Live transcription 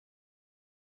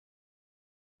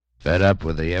Fed up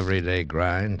with the everyday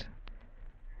grind?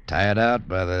 Tired out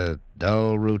by the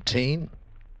dull routine?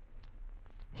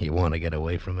 You want to get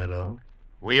away from it all?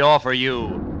 We offer you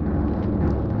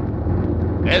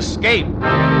Escape.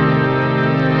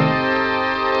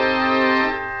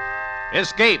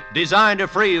 Escape, designed to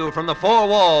free you from the four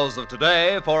walls of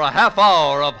today for a half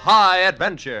hour of high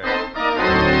adventure.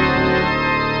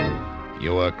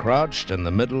 You are crouched in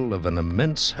the middle of an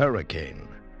immense hurricane.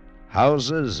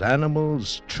 Houses,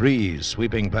 animals, trees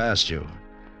sweeping past you.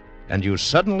 And you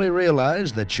suddenly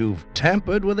realize that you've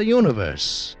tampered with the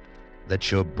universe,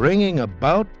 that you're bringing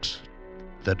about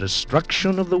the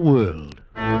destruction of the world.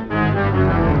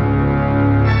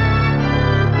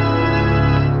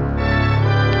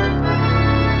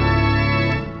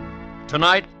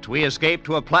 Tonight, we escape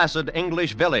to a placid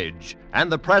English village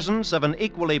and the presence of an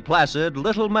equally placid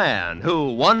little man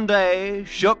who one day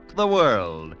shook the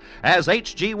world, as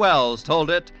H.G. Wells told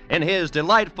it in his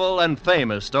delightful and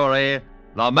famous story,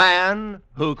 The Man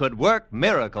Who Could Work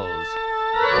Miracles.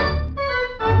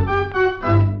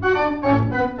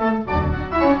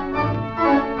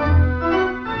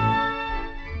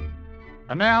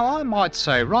 Now, I might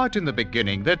say right in the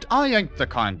beginning that I ain't the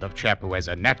kind of chap who has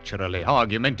a naturally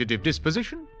argumentative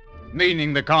disposition,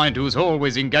 meaning the kind who's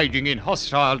always engaging in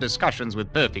hostile discussions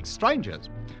with perfect strangers.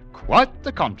 Quite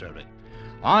the contrary.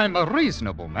 I'm a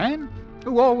reasonable man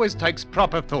who always takes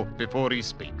proper thought before he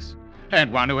speaks,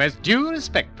 and one who has due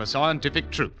respect for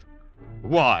scientific truth.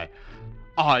 Why,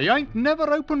 I ain't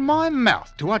never opened my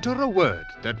mouth to utter a word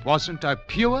that wasn't a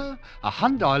pure, a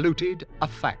undiluted, a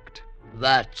fact.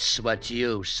 That's what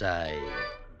you say.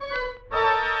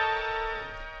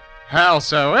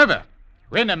 Howsoever,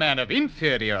 when a man of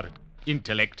inferior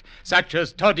intellect, such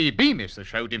as Toddy Beamish has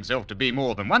showed himself to be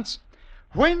more than once,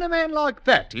 when a man like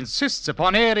that insists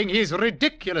upon airing his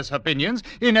ridiculous opinions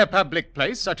in a public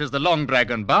place such as the Long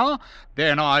Dragon Bar,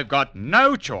 then I've got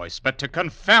no choice but to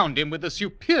confound him with the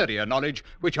superior knowledge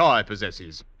which I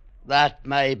possesses. That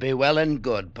may be well and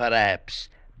good, perhaps,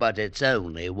 but it's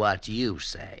only what you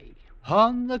say.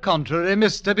 On the contrary,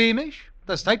 Mr. Beamish,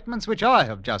 the statements which I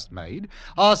have just made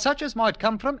are such as might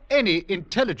come from any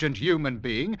intelligent human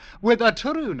being with a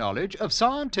true knowledge of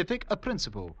scientific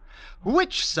principle,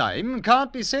 which same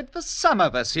can't be said for some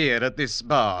of us here at this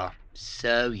bar.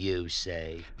 So you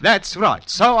say. That's right,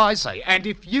 so I say, and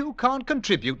if you can't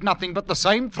contribute nothing but the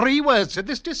same three words to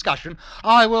this discussion,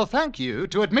 I will thank you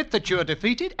to admit that you're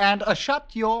defeated and shut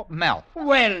your mouth.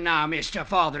 Well now, Mr.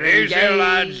 Fotheringay. Easy,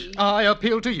 lads. I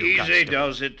appeal to you, Easy Constable.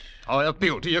 does it. I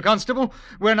appeal to you, Constable,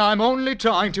 when I'm only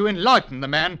trying to enlighten the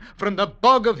man from the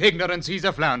bog of ignorance he's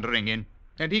a-floundering in.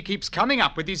 And he keeps coming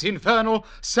up with his infernal,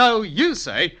 so you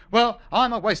say. Well,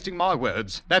 I'm a-wasting my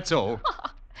words, that's all.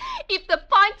 If the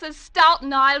pints of stout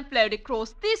and ale flowed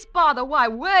across this bar the way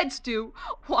words do,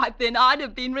 why, then I'd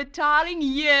have been retiring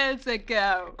years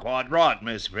ago. Quite right,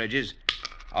 Miss Bridges.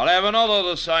 I'll have another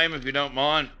the same if you don't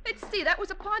mind. Let's see, that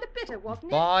was a pint of bitter, wasn't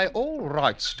it? By all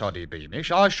rights, Toddy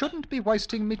Beamish, I shouldn't be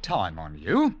wasting me time on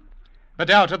you. But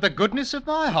out of the goodness of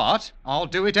my heart, I'll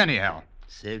do it anyhow.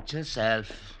 Suit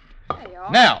yourself. There you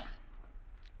are. Now,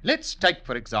 let's take,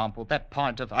 for example, that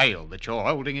pint of ale that you're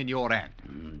holding in your hand.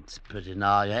 It's pretty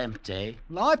nigh empty.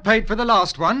 Well, I paid for the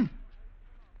last one.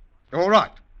 All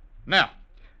right. Now,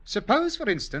 suppose, for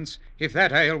instance, if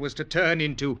that ale was to turn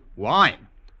into wine.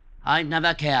 I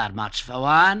never cared much for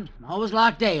wine. Always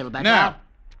liked ale better. Now,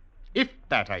 if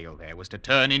that ale there was to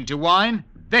turn into wine,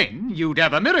 then you'd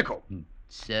have a miracle.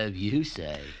 So you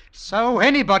say. So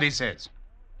anybody says.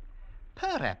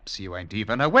 Perhaps you ain't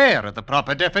even aware of the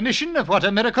proper definition of what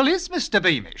a miracle is, Mr.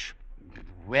 Beamish.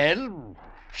 Well,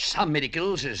 some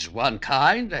miracles is one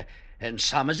kind, and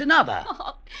some is another.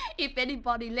 Oh, if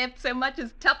anybody left so much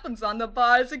as tuppence on the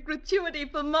bar as a gratuity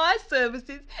for my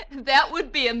services, that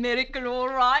would be a miracle, all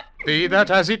right. Be that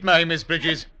as it may, Miss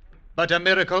Bridges, but a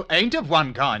miracle ain't of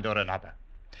one kind or another.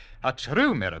 A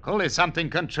true miracle is something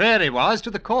contrariwise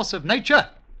to the course of nature,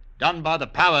 done by the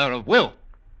power of will.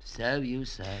 So you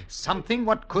say. Something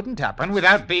what couldn't happen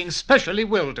without being specially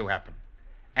willed to happen.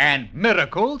 And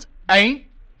miracles ain't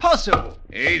possible.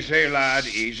 Easy, lad,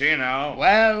 easy now.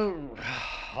 Well,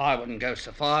 I wouldn't go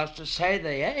so far as to say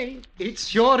they ain't.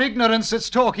 It's your ignorance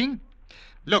that's talking.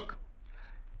 Look,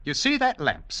 you see that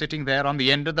lamp sitting there on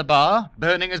the end of the bar,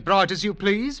 burning as bright as you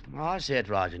please? I see it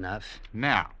right enough.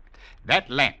 Now, that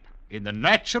lamp, in the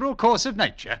natural course of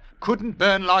nature, couldn't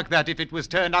burn like that if it was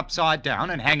turned upside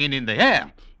down and hanging in the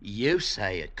air. You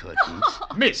say it couldn't.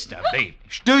 Mr.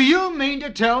 Beamish, do you mean to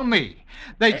tell me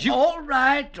that you... All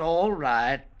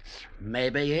right.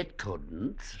 Maybe it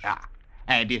couldn't.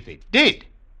 And if it did,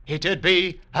 it'd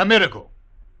be a miracle.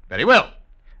 Very well.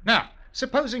 Now,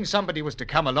 supposing somebody was to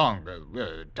come along,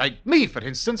 take me for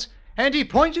instance, and he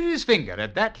pointed his finger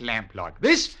at that lamp like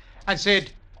this and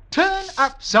said, "Turn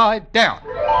upside down."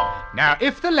 Now,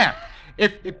 if the lamp,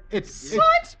 if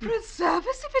Science preserve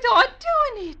us if it aren't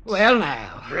doing it. Well,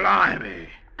 now. Blimey.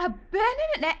 A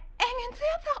burning and a hanging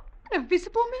there without a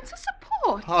visible means of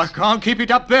support. I can't keep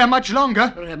it up there much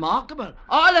longer. Remarkable.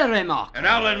 Highly remarkable. And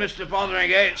now then, Mr.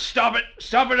 Fotheringay, stop it.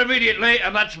 Stop it immediately,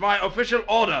 and that's my official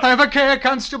order. Have a care,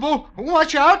 Constable.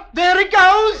 Watch out. There it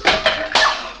goes.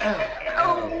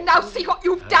 Oh, now see what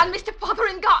you've done, Mr.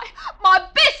 Fotheringay. My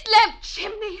best lamp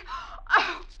chimney.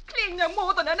 Oh, clean no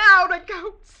more than an hour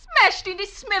ago. Smashed into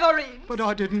smithereens. But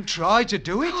I didn't try to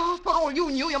do it. Oh, for all you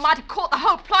knew, you might have caught the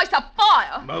whole place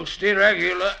afire. Most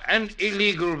irregular and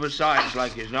illegal besides,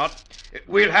 like as not.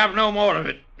 We'll have no more of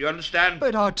it. You understand?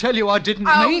 But I tell you, I didn't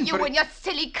Oh, mean you for and your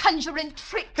silly conjuring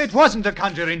tricks. It wasn't a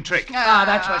conjuring trick. Ah,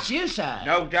 that's what you say.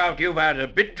 No doubt you've had a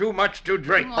bit too much to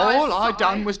drink. All I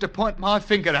done was to point my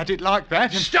finger at it like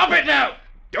that. And... Stop it now!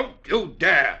 Don't you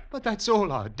dare! But that's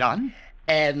all I'd done.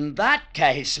 In that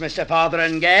case, Mr.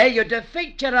 Fotheringay, you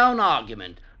defeat your own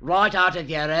argument right out of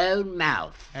your own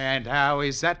mouth. And how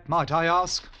is that, might I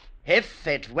ask? If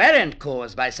it weren't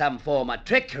caused by some form of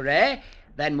trickery,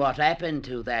 then what happened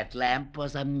to that lamp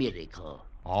was a miracle.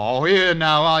 Oh, here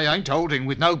now, I ain't holding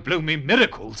with no blooming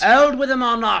miracles. Old with them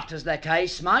or not, as the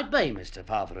case might be, Mr.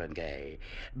 Fotheringay.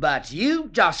 But you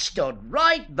just stood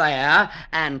right there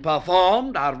and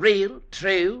performed a real,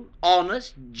 true,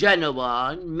 honest,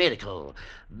 genuine miracle.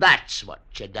 That's what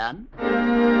you done.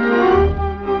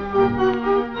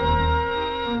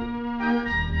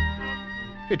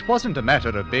 It wasn't a matter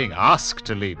of being asked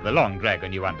to leave the Long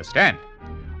Dragon, you understand.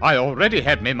 I already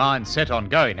had my mind set on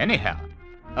going anyhow.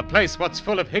 A place what's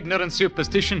full of ignorant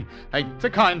superstition ain't the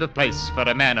kind of place for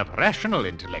a man of rational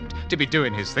intellect to be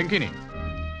doing his thinking in.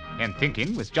 And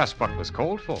thinking was just what was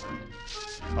called for.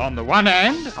 On the one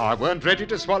hand, I weren't ready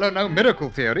to swallow no miracle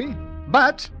theory,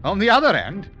 but on the other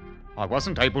hand, I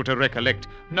wasn't able to recollect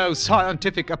no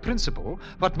scientific principle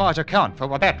what might account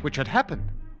for that which had happened.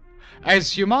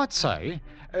 As you might say,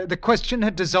 the question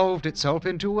had dissolved itself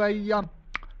into a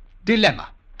dilemma.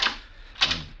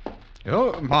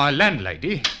 Oh, my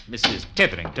landlady, Mrs.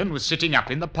 Tetherington, was sitting up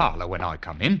in the parlour when I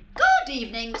come in. Good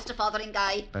evening, Mr.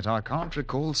 Fotheringay. But I can't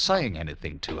recall saying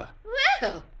anything to her.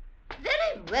 Well,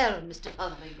 very well, Mr.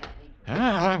 Fotheringay.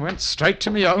 I went straight to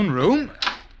my own room,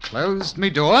 closed my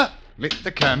door, lit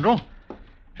the candle,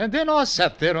 and then I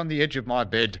sat there on the edge of my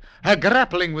bed,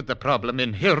 grappling with the problem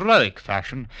in heroic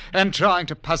fashion and trying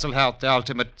to puzzle out the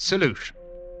ultimate solution.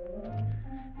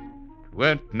 It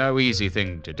weren't no easy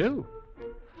thing to do.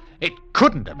 It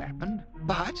couldn't have happened,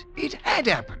 but it had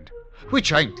happened,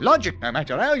 which ain't logic no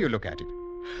matter how you look at it.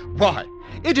 Why,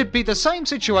 it'd be the same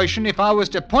situation if I was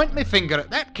to point my finger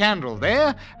at that candle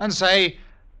there and say,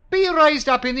 "Be raised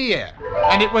up in the air,"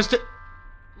 and it was to...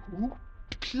 Ooh,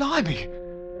 blimey!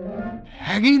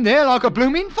 Hanging there like a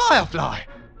blooming firefly.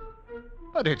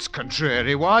 But it's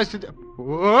contrariwise to...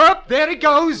 Whoop, there it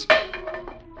goes!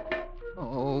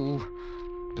 Oh,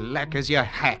 black as your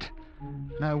hat.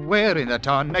 Now, where in the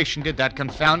tarnation did that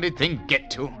confounded thing get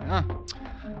to? Huh?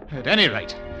 At any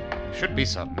rate, there should be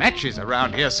some matches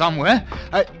around here somewhere.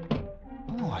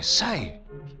 Oh, I say,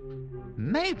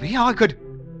 maybe I could...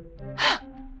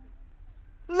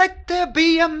 Let there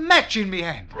be a match in me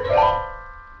hand.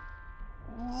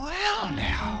 Well,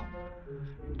 now,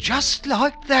 just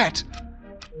like that.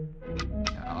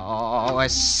 Oh, a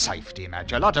safety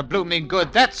match. A lot of blooming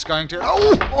good that's going to...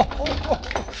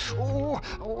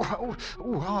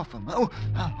 Half a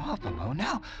mo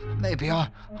now. Maybe I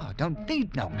don't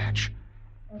need no match.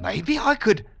 Maybe I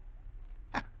could...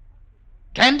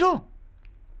 Candle,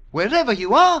 wherever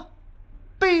you are,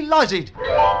 be lighted.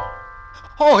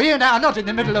 Oh, here now, not in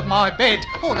the middle of my bed.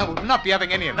 Oh, no, we'll not be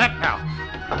having any of that now.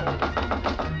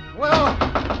 Well,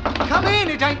 come in,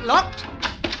 it ain't locked.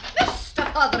 Mr.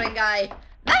 Fotheringay,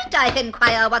 might I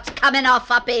inquire what's coming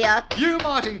off up here? You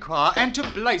might inquire, and to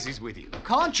blazes with you.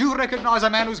 Can't you recognise a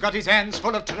man who's got his hands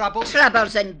full of trouble?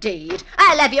 Troubles indeed.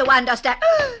 I'll have you understand.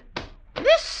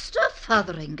 Mr.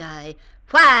 Fotheringay,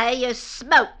 why is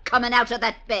smoke coming out of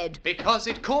that bed? Because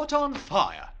it caught on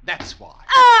fire, that's why.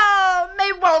 Oh,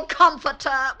 me wool comforter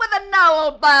with a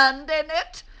Noel band in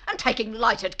it, and taking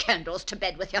lighted candles to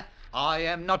bed with you. I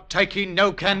am not taking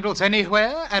no candles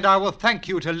anywhere, and I will thank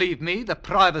you to leave me the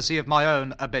privacy of my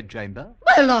own bedchamber.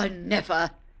 Well, I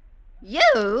never.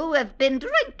 You have been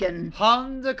drinking.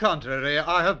 On the contrary,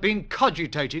 I have been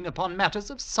cogitating upon matters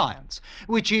of science,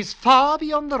 which is far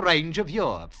beyond the range of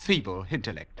your feeble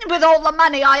intellect. With all the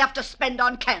money I have to spend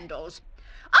on candles.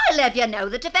 I'll have you know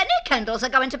that if any candles are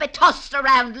going to be tossed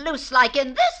around loose like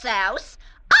in this house,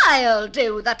 I'll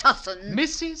do the tossing.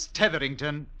 Mrs.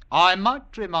 Tetherington, I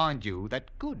might remind you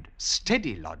that good,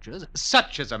 steady lodgers,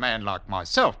 such as a man like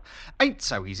myself, ain't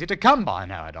so easy to come by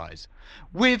nowadays,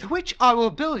 with which I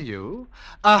will bill you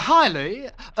a highly,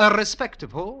 a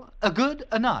respectable, a good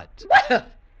a night. Well,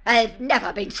 I've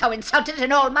never been so insulted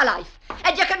in all my life,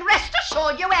 and you can rest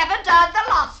assured you haven't heard the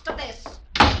last of this.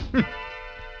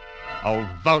 Old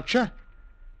vulture.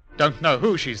 Don't know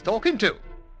who she's talking to.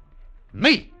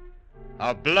 Me?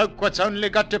 A bloke what's only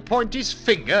got to point his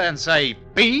finger and say,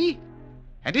 be,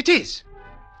 and it is.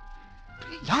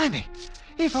 Blimey,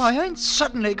 if I ain't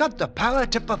suddenly got the power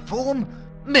to perform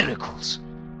miracles.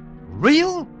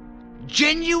 Real,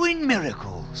 genuine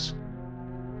miracles.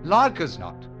 Like as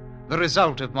not, the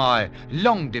result of my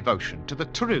long devotion to the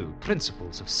true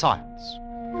principles of science.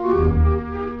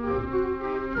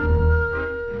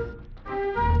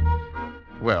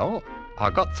 Well, I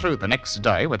got through the next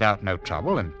day without no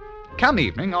trouble, and come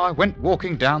evening I went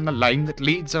walking down the lane that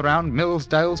leads around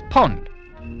Millsdale's pond,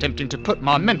 attempting to put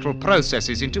my mental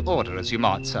processes into order, as you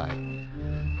might say.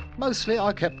 Mostly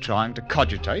I kept trying to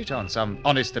cogitate on some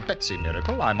honest-to-Betsy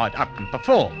miracle I might up and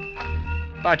perform.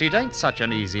 But it ain't such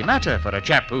an easy matter for a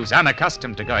chap who's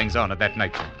unaccustomed to goings-on of that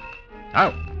nature. Oh,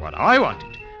 what I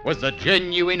wanted was the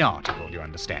genuine article, you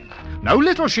understand. No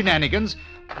little shenanigans,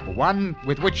 but one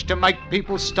with which to make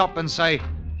people stop and say,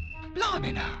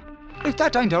 blimey now, if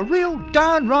that ain't a real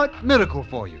downright miracle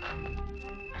for you.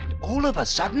 And all of a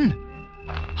sudden,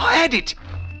 I had it.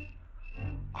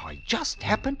 I just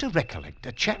happened to recollect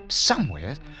a chap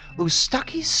somewhere who stuck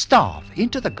his staff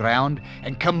into the ground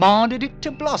and commanded it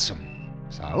to blossom.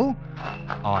 So,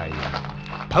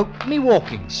 I poked me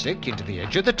walking stick into the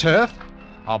edge of the turf,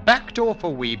 I backed off a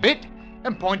wee bit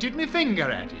and pointed me finger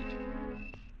at it.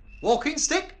 Walking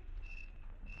stick,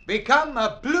 become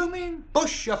a blooming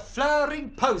bush of flowering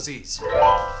posies.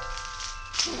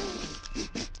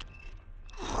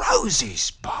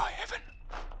 Roses, by heaven.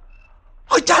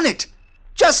 I done it!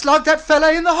 Just like that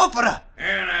fella in the opera.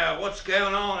 Here now, what's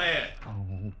going on here?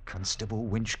 Oh, Constable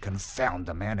Winch, confound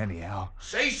the man anyhow.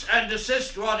 Cease and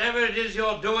desist whatever it is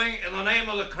you're doing in the name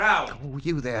of the crown. Oh,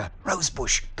 you there,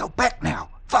 Rosebush, go back now,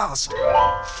 fast.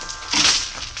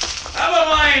 Have a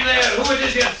mind there who it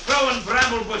is you're throwing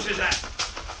bramble bushes at.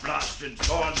 Blasted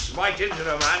thorns smite into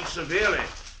the man severely.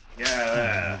 Yeah,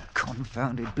 there.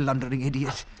 Confounded blundering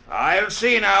idiot. I'll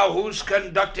see now who's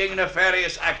conducting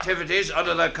nefarious activities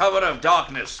under the cover of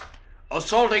darkness.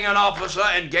 Assaulting an officer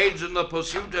engaged in the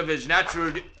pursuit of his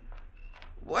natural...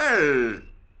 Well,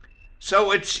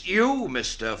 so it's you,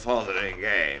 Mr.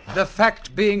 Fotheringay. The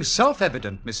fact being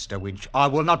self-evident, Mr. Winch, I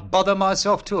will not bother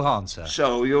myself to answer.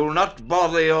 So you'll not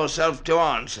bother yourself to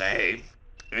answer, eh?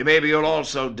 Maybe you'll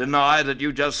also deny that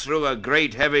you just threw a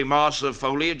great heavy mass of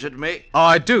foliage at me?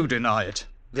 I do deny it.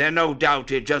 Then no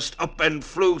doubt it just up and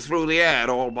flew through the air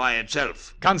all by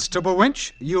itself. Constable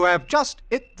Winch, you have just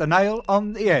hit the nail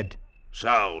on the head.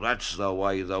 So that's the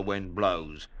way the wind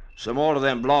blows. Some more of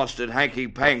them blasted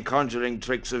hanky-pank conjuring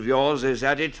tricks of yours, is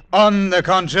that it? On the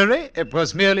contrary, it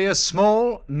was merely a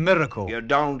small miracle. You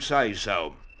don't say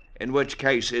so. In which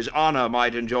case his honour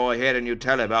might enjoy hearing you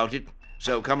tell about it.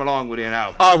 So come along with you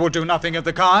now. I will do nothing of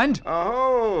the kind.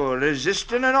 Oh,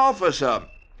 resisting an officer.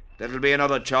 That'll be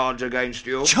another charge against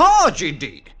you. Charge,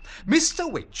 indeed. Mr.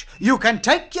 Winch, you can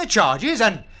take your charges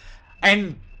and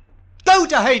go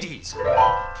to Hades.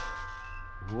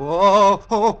 Whoa,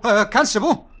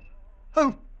 Constable.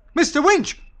 Oh, Mr.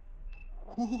 Winch.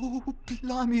 Oh,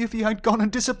 blimey, if he ain't gone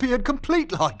and disappeared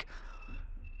complete like.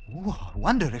 Oh, I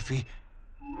wonder if he...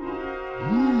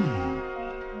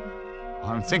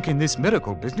 I'm thinking this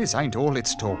miracle business ain't all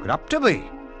it's talked up to be.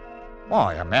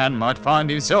 Why, a man might find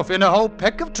himself in a whole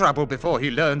peck of trouble before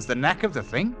he learns the knack of the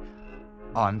thing.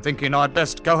 I'm thinking I'd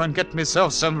best go and get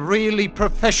myself some really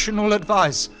professional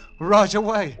advice right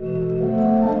away.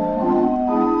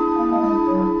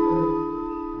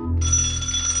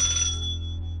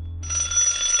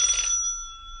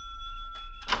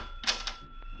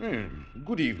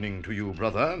 Good evening to you,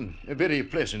 brother. A very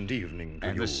pleasant evening to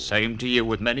you. And the same to you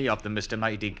with many of them, Mr.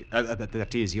 Maydig.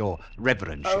 That is, your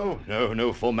reverendship. Oh,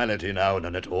 no formality now,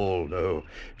 none at all, no.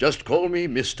 Just call me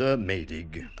Mr.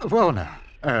 Maydig. Well, now,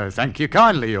 thank you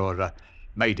kindly, your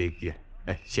Maydig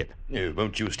ship.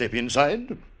 Won't you step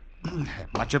inside?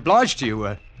 Much obliged to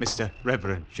you, Mr.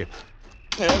 Reverendship.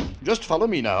 Just follow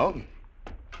me now.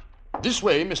 This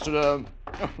way, Mr.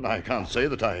 I can't say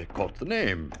that I caught the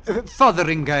name.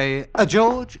 Fotheringay.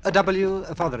 George W.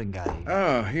 Fotheringay.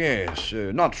 Ah, yes.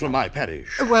 Not from my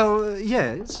parish. Well,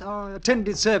 yes. I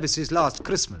attended services last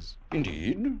Christmas.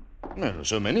 Indeed? Well,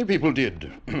 so many people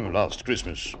did last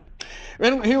Christmas.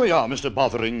 Well, here we are, Mr.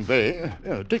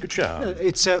 Fotheringay. Take a chair.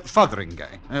 It's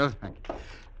Fotheringay.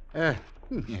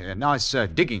 Nice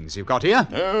diggings you've got here.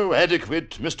 Oh,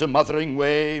 adequate, Mr.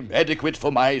 Motheringay. Adequate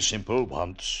for my simple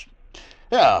wants.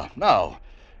 Now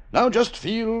just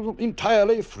feel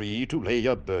entirely free to lay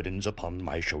your burdens upon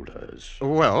my shoulders.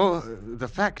 Well, the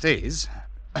fact is,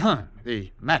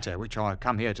 the matter which I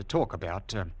come here to talk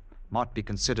about might be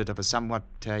considered of a somewhat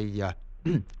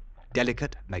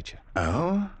delicate nature.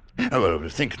 Oh? Well,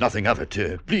 think nothing of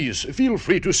it. Please, feel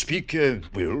free to speak,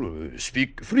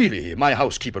 speak freely. My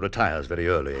housekeeper retires very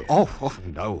early. Oh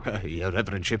no, Your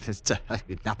Reverendship, it's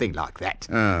nothing like that.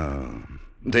 Oh.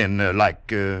 Then,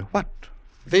 like, what?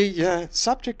 The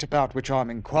subject about which I'm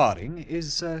inquiring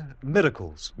is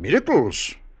miracles.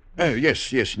 Miracles?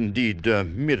 Yes, indeed,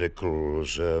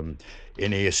 miracles.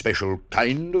 Any special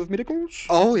kind of miracles?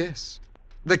 Oh, yes.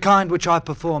 The kind which I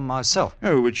perform myself.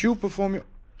 Oh, which you perform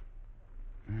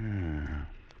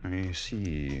I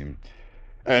see.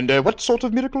 And what sort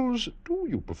of miracles do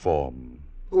you perform?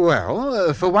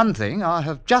 Well, for one thing, I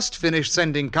have just finished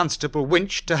sending Constable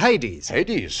Winch to Hades.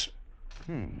 Hades?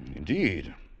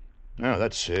 Indeed. Now,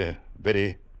 that's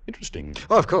very interesting.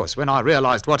 Well, of course, when I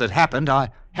realized what had happened,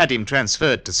 I had him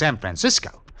transferred to San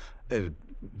Francisco.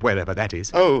 Wherever that is.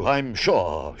 Oh, I'm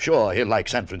sure he'll like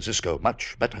San Francisco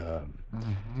much better.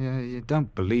 You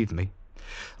don't believe me.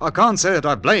 I can't say that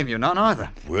I blame you none either.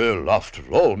 Well, after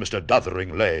all, Mr.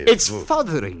 Dotheringay... It's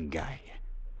Fotheringay.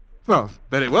 Well,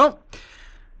 very well.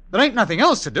 There ain't nothing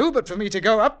else to do but for me to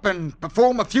go up and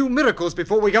perform a few miracles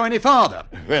before we go any farther.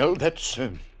 Well, that's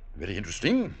very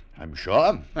interesting, I'm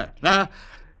sure. Now,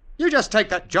 you just take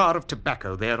that jar of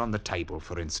tobacco there on the table,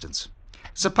 for instance.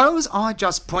 Suppose I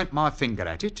just point my finger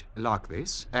at it, like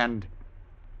this, and...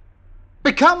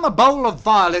 become a bowl of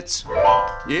violets.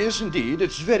 Yes, indeed,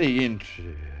 it's very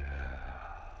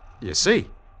You see,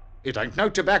 it ain't no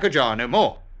tobacco jar no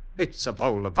more. It's a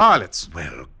bowl of violets.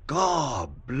 Well,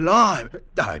 goblime.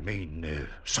 I mean,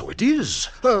 so it is.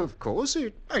 Of course,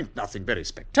 it ain't nothing very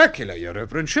spectacular, Your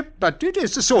Reverendship, but it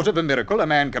is the sort of a miracle a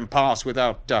man can pass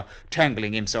without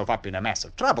tangling himself up in a mass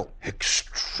of trouble.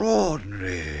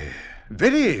 Extraordinary.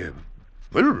 Very,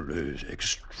 well,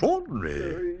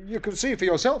 extraordinary. You can see for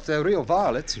yourself they're real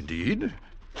violets. Indeed.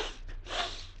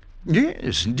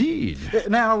 Yes, indeed.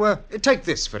 Now, take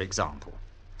this, for example.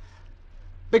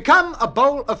 Become a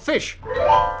bowl of fish.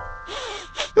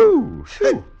 Oh.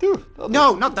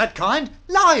 No, not that kind.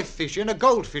 Live fish in a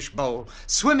goldfish bowl,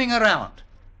 swimming around.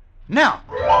 Now.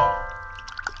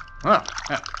 Well,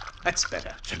 that's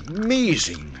better. It's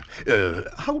amazing.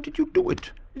 How did you do it?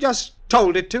 Just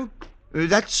told it to.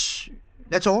 That's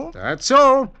all? That's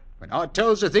all. When I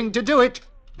tells a thing to do it,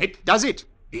 it does it.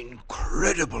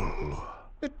 Incredible.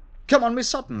 Come on, Miss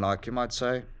Sutton, like you might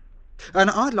say. And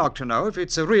I'd like to know if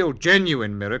it's a real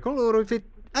genuine miracle or if it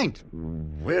ain't.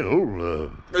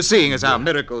 Well, seeing as our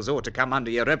miracles ought to come under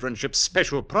Your Reverendship's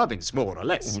special province, more or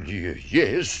less.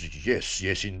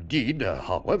 Yes, indeed.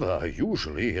 However,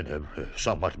 usually in a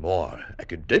somewhat more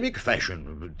academic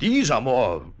fashion. These are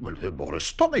more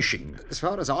astonishing. As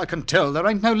far as I can tell, there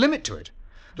ain't no limit to it.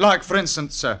 Like, for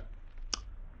instance,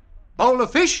 bowl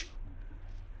of fish,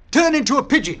 turn into a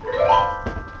pigeon.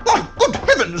 Oh, good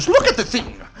heavens, look at the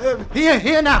thing.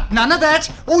 Here now, none of that.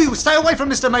 Oh, you stay away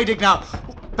from Mr. Maydig now.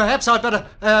 Perhaps I'd better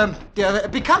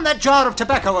become that jar of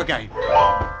tobacco again.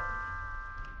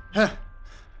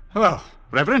 Well,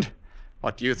 Reverend,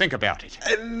 what do you think about it?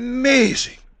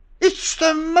 Amazing. It's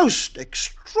the most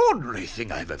extraordinary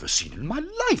thing I've ever seen in my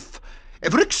life.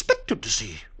 Ever expected to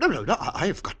see. No,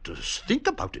 I've got to think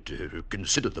about it, to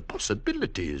consider the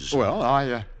possibilities. Well,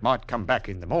 I might come back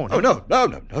in the morning. Oh,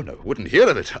 no. Wouldn't hear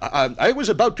of it. I was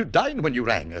about to dine when you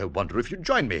rang. I wonder if you'd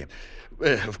join me.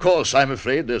 Of course, I'm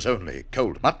afraid there's only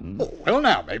cold mutton. Oh, well,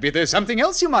 now, maybe there's something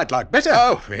else you might like better.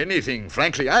 Oh, anything.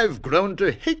 Frankly, I've grown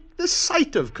to hate the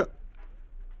sight of...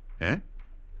 Eh?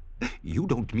 You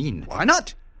don't mean... Why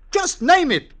not? Just name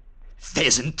it.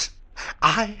 Pheasant.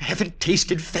 I haven't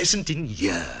tasted pheasant in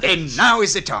years. Then now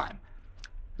is the time.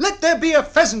 Let there be a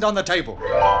pheasant on the table.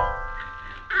 No.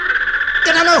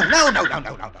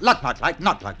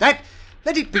 Not like that.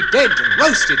 Let it be dead and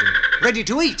roasted and ready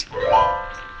to eat.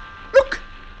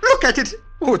 Look at it.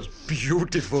 Oh, it's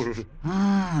beautiful.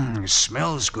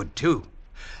 Smells good, too.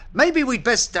 Maybe we'd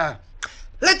best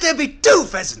Let there be 2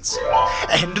 pheasants.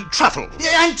 And truffle.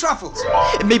 Yeah, and truffles.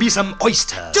 Maybe some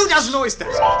oysters. 2 dozen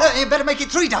oysters. You better make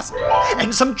it 3 dozen.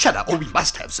 And some cheddar. Oh, we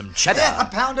must have some cheddar. A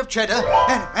pound of cheddar.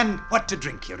 And what to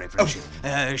drink, Your Reverence?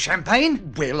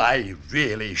 Champagne? Well, I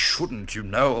really shouldn't, you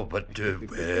know, but,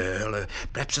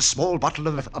 perhaps a small bottle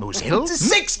of Moselle?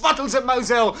 6 bottles of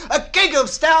Moselle, a keg of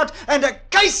stout, and a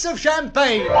case of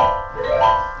champagne.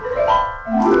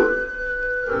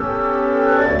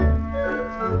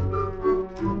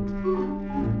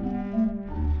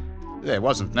 There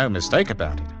wasn't no mistake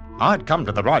about it. I'd come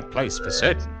to the right place for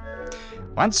certain.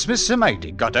 Once Mr.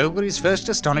 Maydig got over his first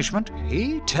astonishment,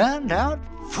 he turned out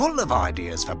full of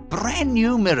ideas for brand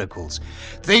new miracles.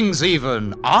 Things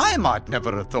even I might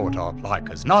never have thought of, like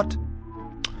as not.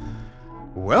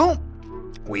 Well,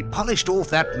 we polished off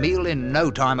that meal in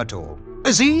no time at all.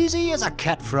 As easy as a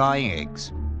cat frying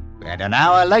eggs. And an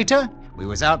hour later, we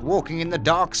was out walking in the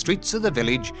dark streets of the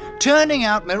village, turning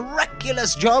out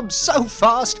miraculous jobs so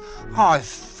fast, I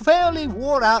fairly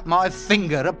wore out my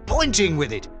finger a-pointing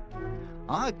with it.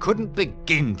 I couldn't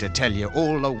begin to tell you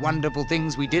all the wonderful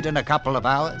things we did in a couple of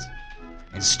hours.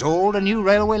 Installed a new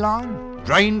railway line,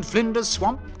 drained Flinders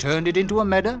Swamp, turned it into a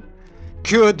meadow,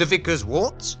 cured the vicar's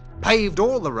warts, paved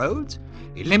all the roads,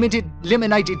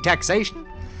 eliminated taxation,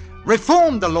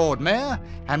 reformed the Lord Mayor,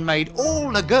 and made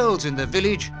all the girls in the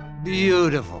village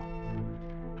beautiful.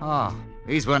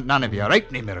 These weren't none of your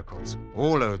halfpenny miracles.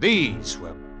 All of these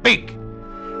were big.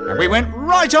 And we went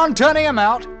right on turning them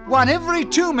out, one every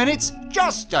 2 minutes,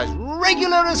 just as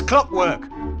regular as clockwork.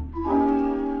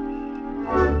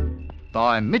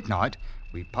 By midnight,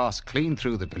 we passed clean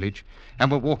through the village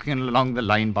and were walking along the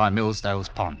lane by Millsdale's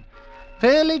Pond,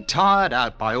 fairly tired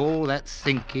out by all that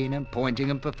thinking and pointing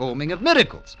and performing of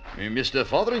miracles. Mr.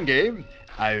 Fotheringay,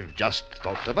 I've just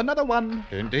thought of another one.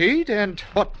 Indeed? And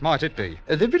what might it be?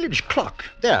 The village clock.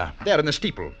 There in the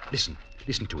steeple. Listen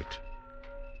to it.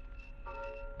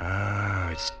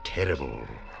 It's terrible.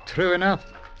 True enough.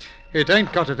 It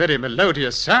ain't got a very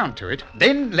melodious sound to it.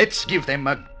 Then let's give them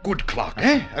a good clock,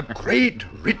 eh? A great,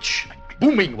 rich,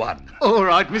 booming one. All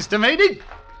right, Mr. Maydig.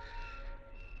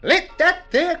 Let that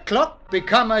there clock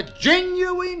become a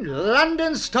genuine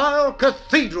London-style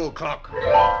cathedral clock.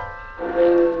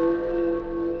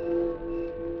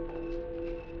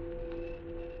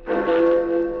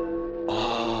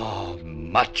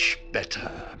 Much better.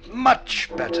 Much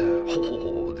better.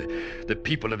 Oh, the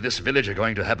people of this village are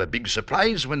going to have a big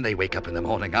surprise when they wake up in the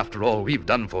morning after all we've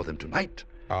done for them tonight.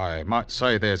 I might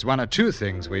say there's 1 or 2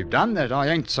 things we've done that I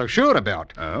ain't so sure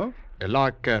about. Oh?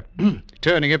 Like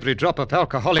turning every drop of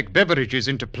alcoholic beverages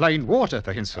into plain water,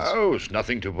 for instance. Oh, it's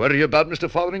nothing to worry about, Mr.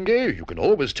 Fotheringay. You can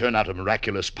always turn out a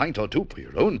miraculous pint or 2 for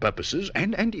your own purposes,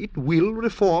 and it will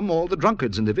reform all the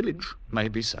drunkards in the village.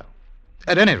 Maybe so.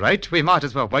 At any rate, we might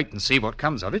as well wait and see what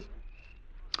comes of it.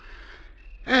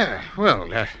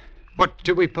 What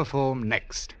do we perform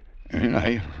next?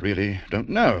 I really don't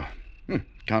know.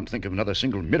 Can't think of another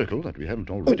single miracle that we haven't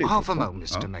already. Half a moment,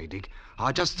 Mr. Maydig.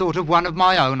 I just thought of one of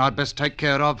my own I'd best take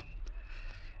care of.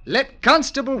 Let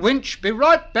Constable Winch be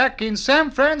right back in San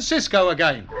Francisco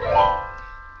again.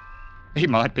 He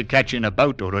might be catching a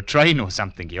boat or a train or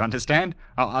something, you understand?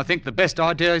 I think the best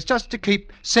idea is just to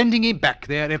keep sending him back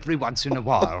there every once in a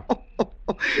while.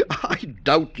 I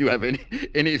doubt you have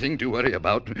anything to worry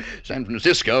about. San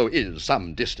Francisco is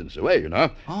some distance away, you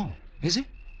know. Oh, is it?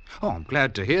 Oh, I'm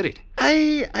glad to hear it.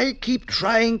 I keep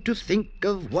trying to think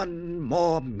of one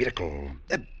more miracle.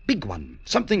 A big one.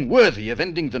 Something worthy of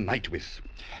ending the night with.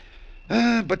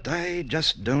 But I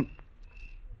just don't...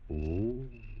 Oh,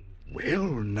 well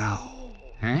now...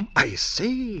 Huh? I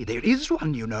say, there is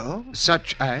one, you know.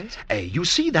 Such as? You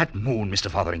see that moon, Mr.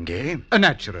 Fotheringay?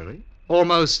 Naturally.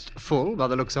 Almost full, by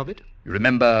the looks of it. You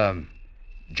remember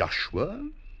Joshua?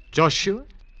 Joshua?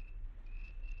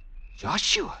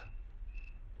 Joshua?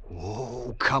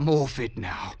 Oh, come off it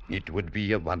now. It would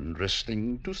be a wondrous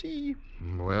thing to see.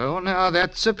 Well, now,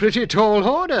 that's a pretty tall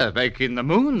order, making the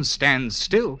moon stand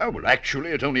still. Oh, well, actually,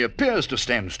 it only appears to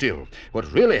stand still.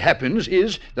 What really happens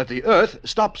is that the Earth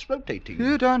stops rotating.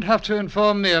 You don't have to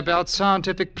inform me about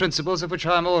scientific principles of which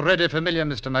I'm already familiar,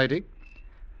 Mr. Maydig.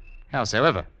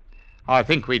 Howsoever, I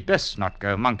think we'd best not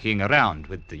go monkeying around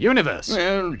with the universe.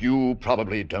 Well, you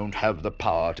probably don't have the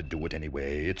power to do it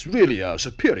anyway. It's really a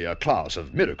superior class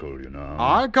of miracle, you know.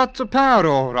 I got the power,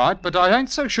 all right, but I ain't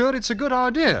so sure it's a good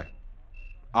idea.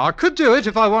 I could do it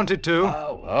if I wanted to.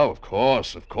 Oh, of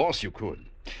course you could.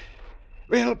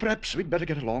 Well, perhaps we'd better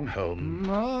get along home.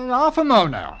 Half a mo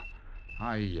now.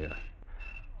 I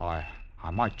I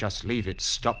might just leave it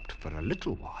stopped for a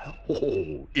little while.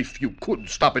 Oh, if you could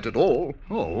stop it at all.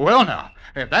 Oh, well now,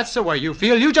 if that's the way you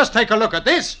feel, you just take a look at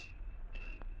this.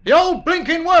 The old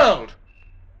blinking world.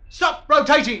 Stop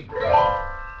rotating.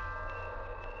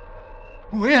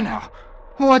 Oh, here now.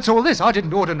 What's all this? I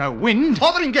didn't order no wind.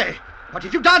 Fotheringay, what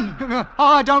have you done?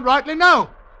 I don't rightly know.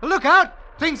 Look out.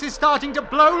 Things is starting to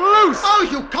blow loose. Oh,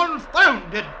 you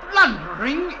confounded,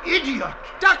 blundering idiot.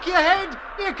 Duck your head.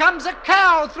 Here comes a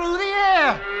cow through the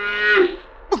air.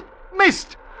 Oh,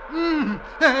 missed. You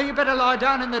better lie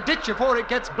down in the ditch before it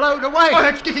gets blown away. Oh,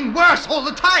 it's getting worse all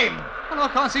the time. Well, I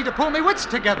can't seem to pull my wits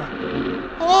together.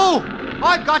 Oh,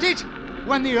 I got it.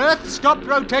 When the Earth stopped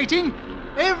rotating,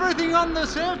 everything on the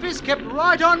surface kept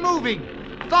right on moving.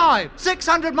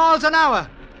 500-600 miles an hour.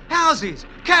 Houses,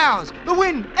 cows, the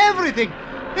wind, everything.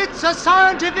 It's a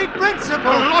scientific principle.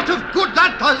 A lot of good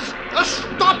that does.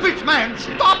 Stop it, man.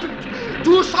 Stop it.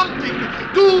 Do something.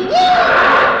 Do...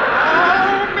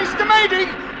 Oh, Mr. Maydig.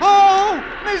 Oh,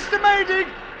 Mr. Maydig.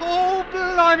 Oh,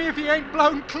 blimey if he ain't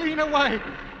blown clean away.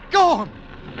 Gone.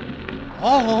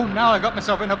 Oh, now I got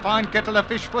myself in a fine kettle of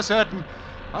fish for certain.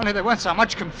 Only there weren't so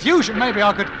much confusion, maybe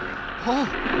I could... Oh,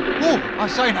 I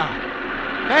say now.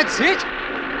 That's it.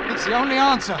 It's the only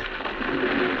answer.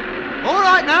 All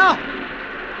right now.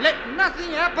 Let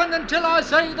nothing happen until I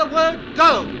say the word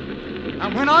go.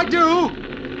 And when I do,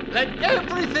 let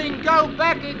everything go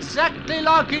back exactly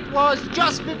like it was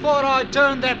just before I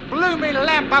turned that blooming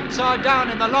lamp upside down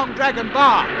in the Long Dragon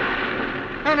bar.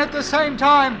 And at the same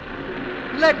time,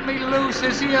 let me loose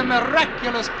this here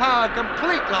miraculous power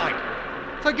complete like.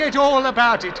 Forget all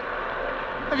about it.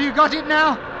 Have you got it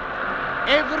now?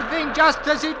 Everything just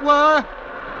as it were?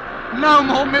 No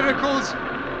more miracles,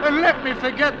 and let me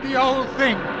forget the old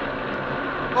thing.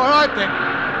 All right then.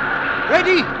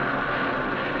 Ready?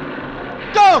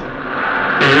 Go!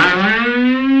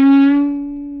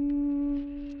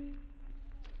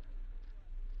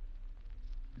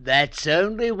 That's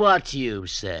only what you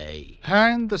say.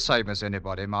 And the same as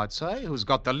anybody might say who's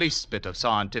got the least bit of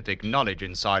scientific knowledge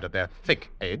inside of their thick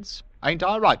heads. Ain't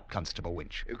I right, Constable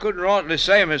Winch? You couldn't rightly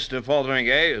say, Mr.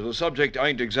 Fotheringay. The subject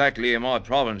ain't exactly in my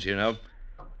province, you know.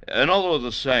 Another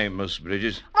the same, Miss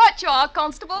Bridges. Right you are,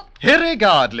 Constable.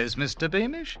 Irregardless, Mr.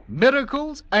 Beamish,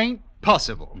 miracles ain't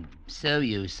possible. So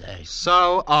you say.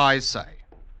 So I say.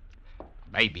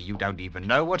 Maybe you don't even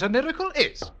know what a miracle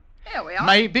is. Here we are.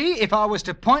 Maybe if I was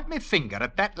to point my finger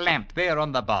at that lamp there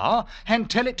on the bar and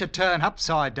tell it to turn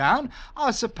upside down,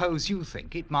 I suppose you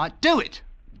think it might do it.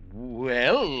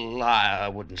 Well, I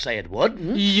wouldn't say it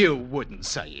wouldn't. You wouldn't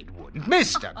say it wouldn't.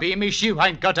 Mr. Beamish, you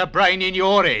ain't got a brain in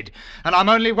your head, and I'm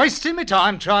only wasting my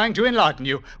time trying to enlighten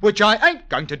you, which I ain't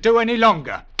going to do any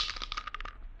longer.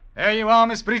 There you are,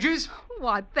 Miss Bridges.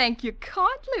 Why, thank you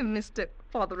kindly, Mr.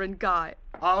 Fotheringay.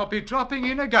 I'll be dropping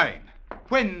in again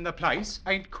when the place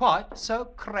ain't quite so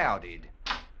crowded.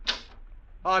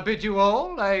 I bid you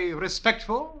all a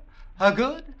respectful, a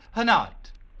good, a night.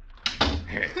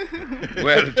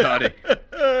 Well, Toddy,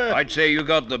 I'd say you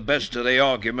got the best of the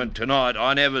argument tonight.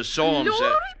 I never saw him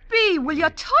Glory be, will you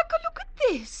take a look at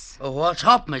this? What's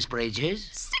up, Miss Bridges?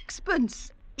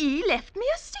 Sixpence. He left me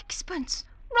a sixpence.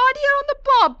 Right here on the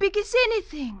bar, big as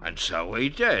anything. And so he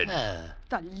did.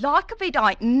 The like of it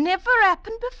ain't never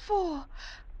happened before.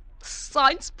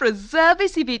 Saints preserve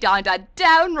us if it ain't a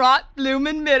downright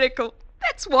bloomin' miracle.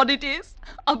 That's what it is.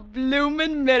 A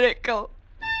bloomin' miracle.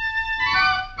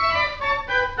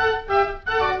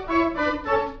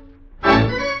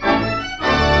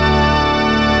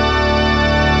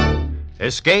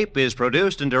 Escape is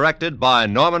produced and directed by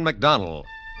Norman MacDonald.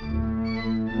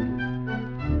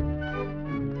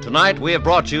 Tonight we have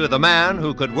brought you The Man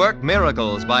Who Could Work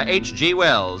Miracles by H.G.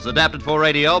 Wells, adapted for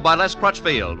radio by Les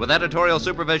Crutchfield, with editorial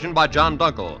supervision by John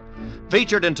Dunkel.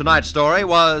 Featured in tonight's story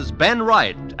was Ben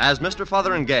Wright as Mr.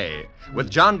 Fotheringay,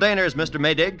 with John Daner as Mr.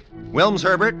 Maydig, Wilms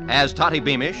Herbert as Totty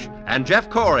Beamish, and Jeff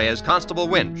Corey as Constable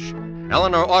Winch.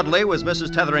 Eleanor Audley was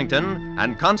Mrs. Tetherington,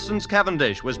 and Constance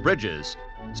Cavendish was Bridges.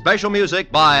 Special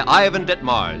music by Ivan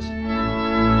Ditmars.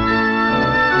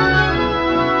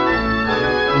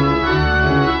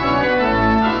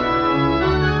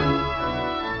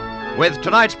 With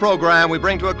tonight's program, we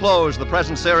bring to a close the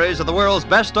present series of the world's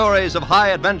best stories of high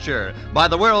adventure by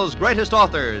the world's greatest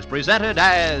authors, presented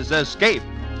as Escape.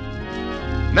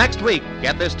 Next week,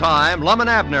 at this time, Lum and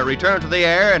Abner return to the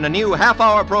air in a new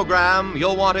half-hour program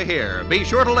you'll want to hear. Be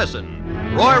sure to listen.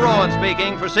 Roy Rowan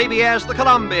speaking for CBS, the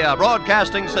Columbia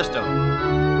Broadcasting System.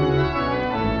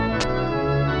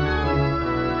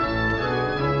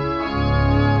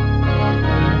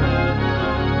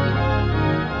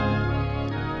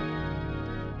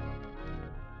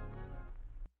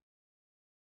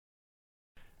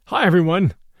 Hi,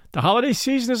 everyone. The holiday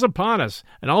season is upon us,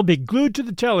 and I'll be glued to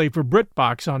the telly for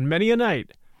BritBox on many a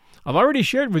night. I've already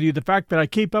shared with you the fact that I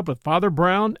keep up with Father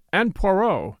Brown and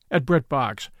Poirot at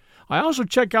BritBox. I also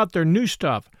check out their new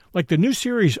stuff, like the new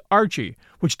series Archie,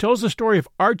 which tells the story of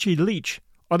Archie Leach,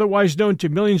 otherwise known to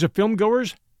millions of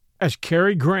filmgoers as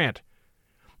Cary Grant.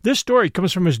 This story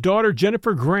comes from his daughter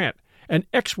Jennifer Grant and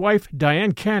ex-wife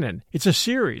Diane Cannon. It's a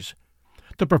series.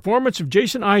 The performance of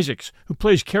Jason Isaacs, who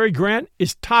plays Cary Grant,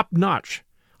 is top-notch.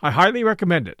 I highly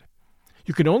recommend it.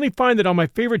 You can only find it on my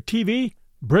favorite TV,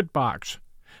 BritBox.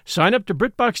 Sign up to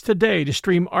BritBox today to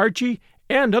stream Archie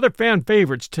and other fan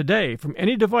favorites today from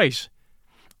any device.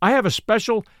 I have a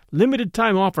special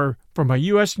limited-time offer for my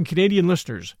U.S. and Canadian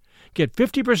listeners. Get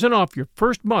 50% off your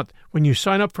first month when you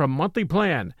sign up for a monthly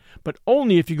plan, but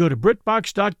only if you go to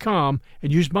BritBox.com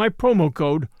and use my promo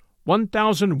code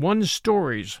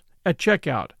 1001stories at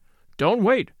checkout. Don't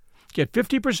wait. Get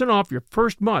 50% off your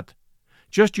first month.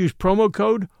 Just use promo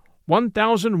code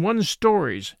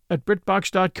 1001stories at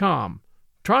BritBox.com.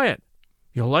 Try it.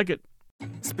 You'll like it.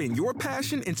 Spin your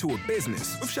passion into a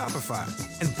business with Shopify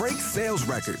and break sales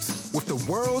records with the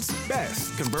world's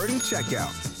best converting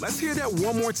checkout. Let's hear that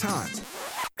one more time.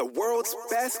 The world's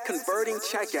best converting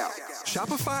checkout.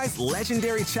 Shopify's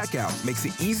legendary checkout makes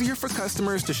it easier for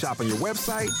customers to shop on your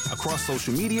website, across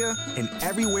social media, and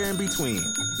everywhere in between.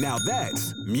 Now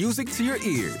that's music to your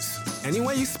ears. Any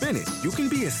way you spin it, you can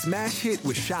be a smash hit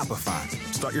with Shopify.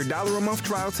 Start your $1 a month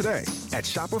trial today at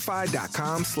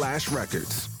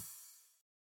shopify.com/records.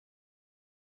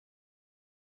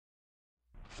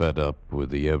 Fed up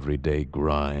with the everyday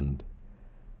grind?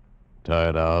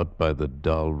 Tired out by the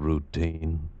dull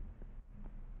routine?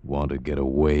 Want to get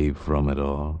away from it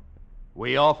all?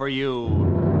 We offer you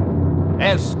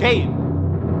Escape.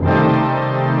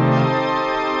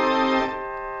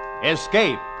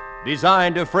 Escape,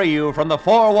 designed to free you from the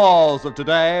four walls of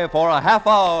today for a half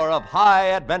hour of high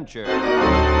adventure.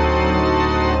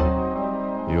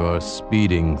 You are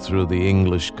speeding through the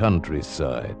English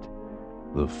countryside,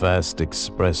 the fast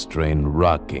express train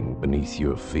rocking beneath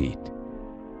your feet.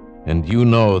 And you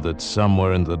know that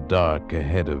somewhere in the dark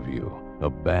ahead of you,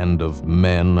 a band of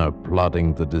men are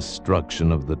plotting the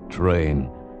destruction of the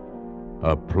train,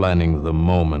 are planning the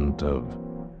moment of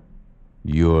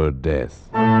your death.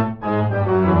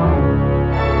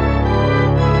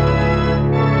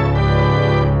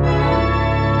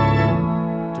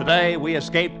 Today we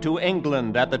escape to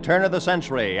England at the turn of the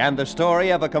century and the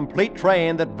story of a complete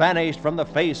train that vanished from the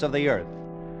face of the earth.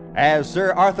 As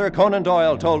Sir Arthur Conan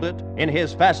Doyle told it in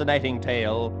his fascinating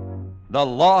tale, The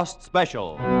Lost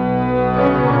Special.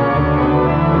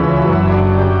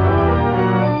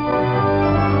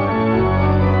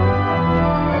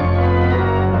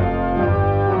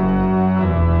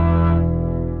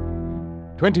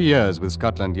 "20 years with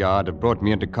Scotland Yard have brought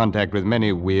me into contact with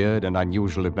many weird and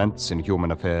unusual events in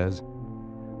human affairs,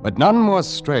 but none more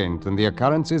strange than the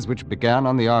occurrences which began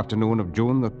on the afternoon of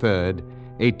June the 3rd,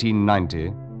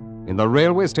 1890, in the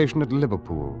railway station at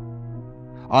Liverpool.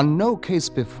 On no case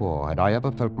before had I ever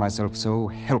felt myself so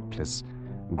helpless,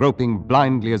 groping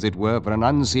blindly, as it were, for an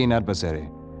unseen adversary,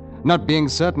 not being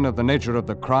certain of the nature of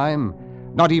the crime,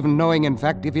 not even knowing, in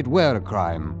fact, if it were a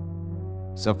crime.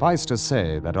 Suffice to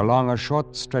say that along a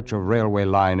short stretch of railway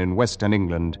line in Western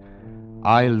England,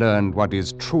 I learned what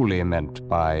is truly meant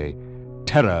by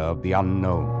terror of the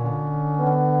unknown.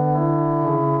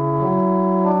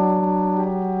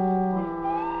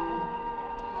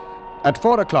 At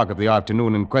 4 o'clock of the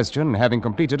afternoon in question, having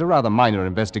completed a rather minor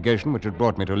investigation which had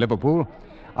brought me to Liverpool,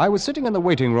 I was sitting in the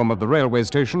waiting room of the railway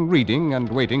station reading and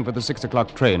waiting for the 6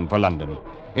 o'clock train for London,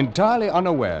 entirely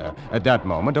unaware at that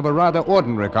moment of a rather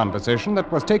ordinary conversation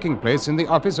that was taking place in the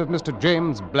office of Mr.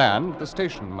 James Bland, the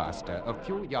station master, a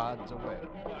few yards away.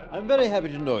 I'm very happy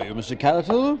to know you, Mr.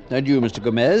 Carroll, and you, Mr.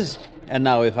 Gomez. And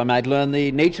now, if I might learn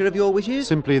the nature of your wishes?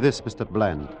 Simply this, Mr.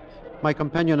 Bland. My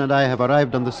companion and I have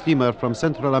arrived on the steamer from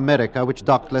Central America, which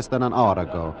docked less than an hour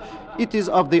ago. It is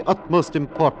of the utmost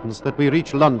importance that we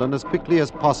reach London as quickly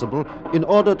as possible in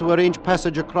order to arrange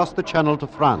passage across the Channel to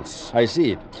France. I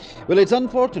see. Well, it's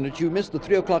unfortunate you missed the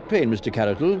 3 o'clock train, Mr.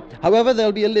 Carroll. However,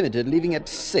 there'll be a limited leaving at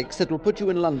 6 that will put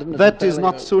you in London. That is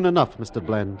not soon enough, Mr.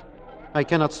 Bland. I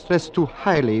cannot stress too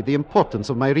highly the importance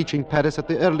of my reaching Paris at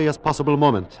the earliest possible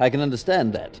moment. I can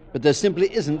understand that, but there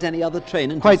simply isn't any other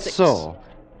train until Quite 6.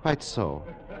 Quite so.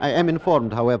 I am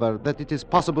informed, however, that it is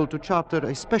possible to charter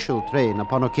a special train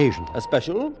upon occasion. A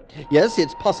special? Yes,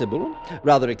 it's possible.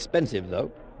 Rather expensive,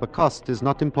 though. The cost is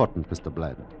not important, Mr.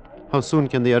 Bland. How soon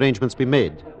can the arrangements be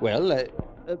made? Well,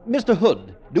 Mr.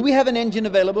 Hood, do we have an engine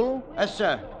available? Yes,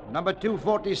 sir. Number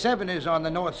 247 is on the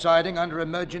north siding under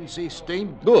emergency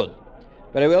steam. Good.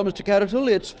 Very well, Mr. Carroll.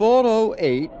 It's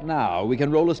 4:08 now. We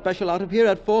can roll a special out of here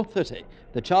at 4:30.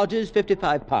 The charge is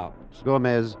 £55.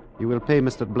 Gomez, you will pay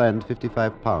Mr. Bland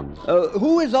 £55.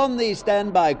 Who is on the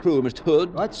standby crew, Mr.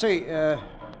 Hood? Let's see.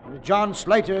 John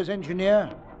Slater is engineer,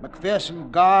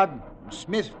 McPherson guard,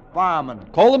 Smith fireman.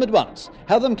 Call them at once.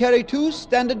 Have them carry 2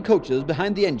 standard coaches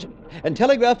behind the engine, and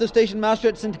telegraph the station master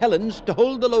at St. Helens to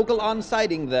hold the local on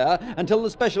siding there until the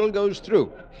special goes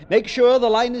through. Make sure the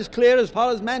line is clear as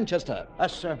far as Manchester.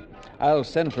 Yes, sir. I'll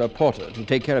send for a porter to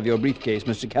take care of your briefcase,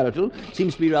 Mr. Carroll.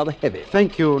 Seems to be rather heavy.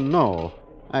 Thank you, no.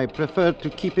 I prefer to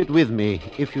keep it with me,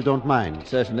 if you don't mind.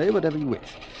 Certainly, whatever you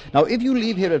wish. Now, if you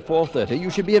leave here at 4:30, you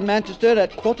should be in Manchester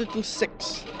at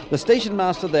 6:15. The station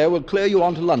master there will clear you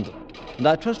on to London, and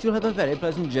I trust you'll have a very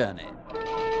pleasant journey.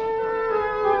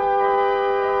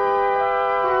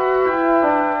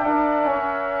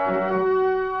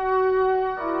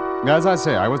 As I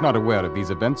say, I was not aware of these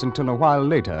events until a while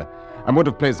later, and would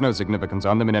have placed no significance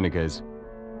on them in any case.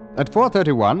 At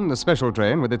 4:31, the special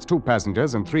train with its 2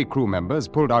 passengers and 3 crew members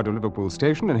pulled out of Liverpool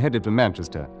Station and headed for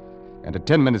Manchester. And at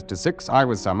 10 minutes to 6, I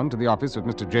was summoned to the office of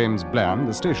Mr. James Bland,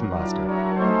 the station master.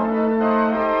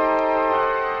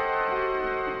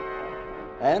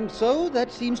 And so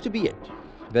that seems to be it.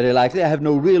 Very likely I have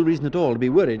no real reason at all to be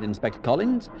worried, Inspector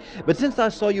Collins. But since I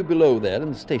saw you below there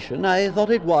in the station, I thought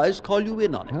it wise to call you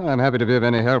in on it. Well, I'm happy to be of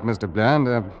any help, Mr. Bland.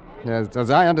 As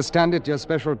I understand it, your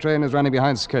special train is running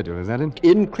behind schedule, is that it?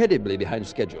 Incredibly behind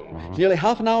schedule. It's nearly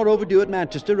half an hour overdue at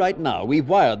Manchester right now. We've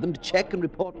wired them to check and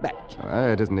report back. Well,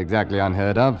 it isn't exactly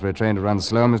unheard of for a train to run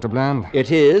slow, Mr. Bland. It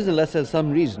is, unless there's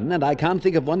some reason, and I can't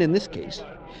think of one in this case.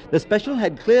 The special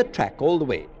had clear track all the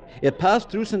way. It passed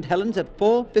through St. Helens at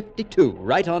 4:52,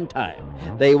 right on time.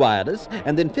 They wired us,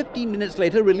 and then 15 minutes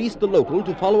later released the local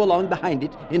to follow along behind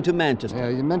it into Manchester.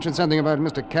 You mentioned something about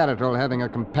Mr. Carroll having a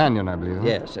companion, I believe.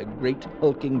 Yes, a great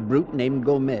hulking brute named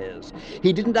Gomez.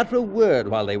 He didn't utter a word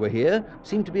while they were here.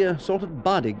 Seemed to be a sort of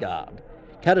bodyguard.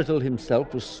 Carroll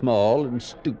himself was small and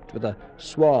stooped, with a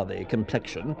swarthy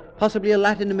complexion, possibly a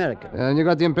Latin American. And you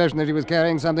got the impression that he was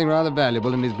carrying something rather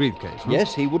valuable in his briefcase?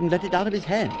 Yes, he wouldn't let it out of his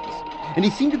hands. And he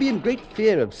seemed to be in great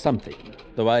fear of something,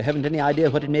 though I haven't any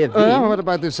idea what it may have been. What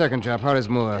about this second chap, Horace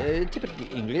Moore? Typically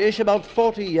English, about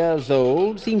 40 years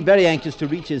old, seemed very anxious to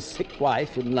reach his sick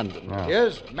wife in London.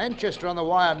 Here's Manchester on the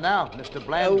wire now, Mr.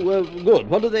 Bland. Oh, good.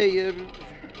 What do they...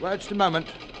 Well, just a moment.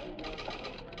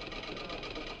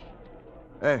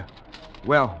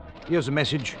 Well, here's a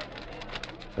message.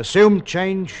 Assumed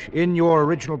change in your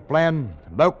original plan.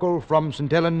 Local from St.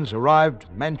 Helens arrived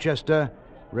Manchester.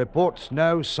 Reports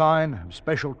no sign of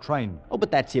special train. Oh,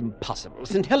 but that's impossible.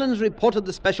 St. Helens reported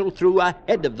the special through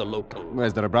ahead of the local.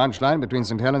 Is there a branch line between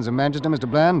St. Helens and Manchester,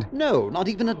 Mr. Bland? No, not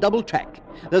even a double track.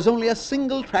 There's only a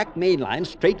single track main line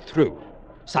straight through.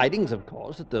 Sidings, of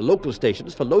course, at the local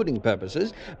stations for loading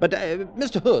purposes. But,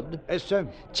 Mr. Hood... Yes, sir?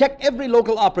 Check every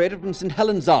local operator from St.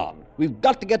 Helens on. We've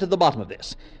got to get to the bottom of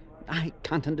this. I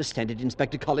can't understand it,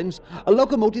 Inspector Collins. A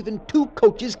locomotive and 2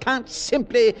 coaches can't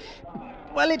simply...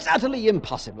 Well, it's utterly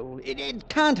impossible. It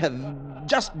can't have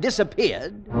just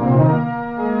disappeared.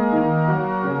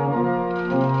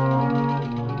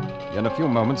 In a few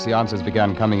moments, the answers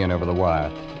began coming in over the wire.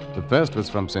 The first was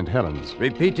from St. Helens.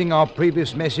 Repeating our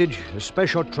previous message, a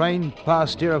special train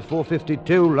passed here at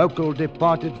 4:52, local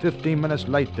departed 15 minutes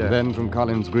later. Then from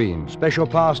Collins Green. Special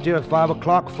passed here at 5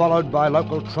 o'clock, followed by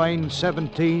local train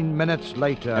 17 minutes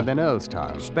later. And then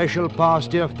Earlstown. Special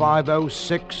passed here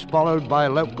 5:06, followed by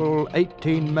local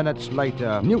 18 minutes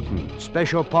later. Newton.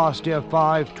 Special passed here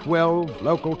 5:12,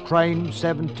 local train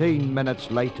 17 minutes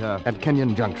later. At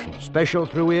Kenyon Junction. Special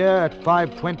through here at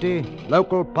 5:20,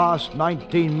 local passed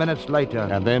 19 minutes later.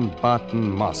 And then Barton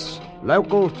Moss.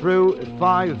 Local through at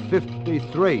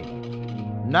 5:53.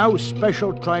 No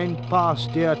special train passed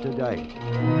here today.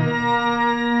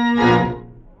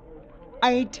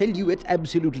 I tell you, it's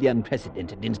absolutely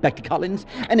unprecedented, Inspector Collins.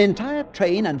 An entire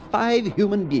train and 5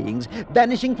 human beings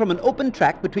vanishing from an open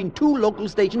track between 2 local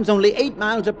stations only 8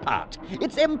 miles apart.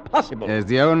 It's impossible. There's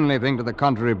the only thing to the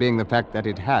contrary being the fact that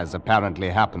it has apparently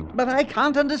happened. But I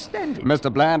can't understand it.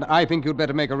 Mr. Bland, I think you'd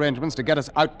better make arrangements to get us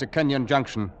out to Kenyon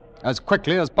Junction as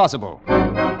quickly as possible.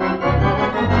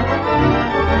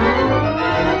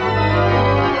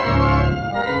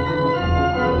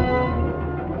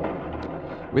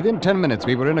 Within 10 minutes,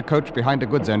 we were in a coach behind a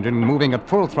goods engine moving at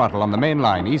full throttle on the main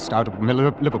line east out of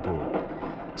Liverpool.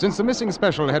 Since the missing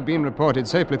special had been reported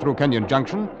safely through Kenyon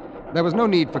Junction, there was no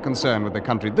need for concern with the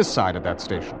country this side of that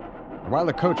station. While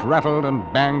the coach rattled and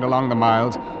banged along the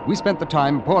miles, we spent the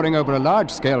time poring over a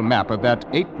large-scale map of that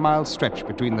 8-mile stretch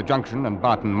between the junction and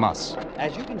Barton Moss.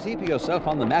 As you can see for yourself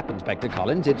on the map, Inspector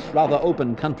Collins, it's rather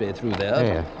open country through there.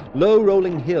 Yeah. Low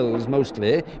rolling hills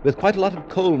mostly, with quite a lot of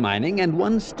coal mining and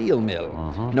one steel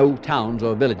mill. No towns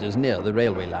or villages near the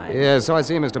railway line. Yeah, so I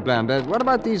see, Mr. Bland. What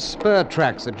about these spur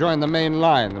tracks that join the main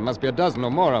line? There must be a dozen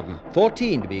or more of them.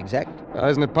 14, to be exact.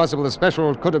 Isn't it possible the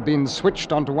special could have been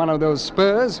switched onto one of those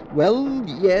spurs? Well,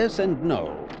 yes and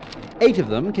no. 8 of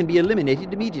them can be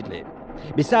eliminated immediately.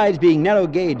 Besides being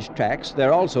narrow-gauge tracks,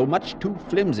 they're also much too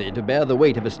flimsy to bear the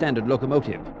weight of a standard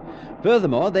locomotive.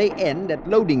 Furthermore, they end at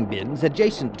loading bins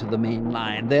adjacent to the main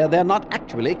line. They're not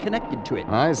actually connected to it.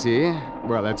 I see.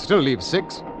 Well, that still leaves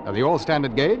 6. Are they all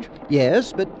standard gauge?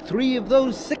 Yes, but 3 of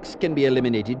those 6 can be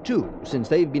eliminated too, since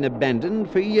they've been abandoned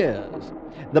for years.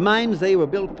 The mines they were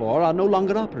built for are no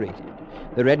longer operated.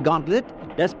 The Red Gauntlet,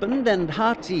 Despond, and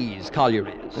Heartsease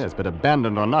collieries. Yes, but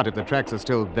abandoned or not, if the tracks are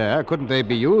still there, couldn't they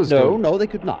be used? No, they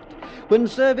could not. When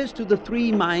service to the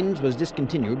 3 mines was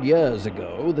discontinued years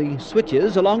ago, the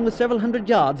switches along the several hundred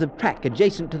yards of track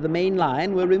adjacent to the main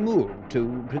line were removed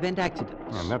to prevent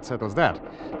accidents. And that settles that.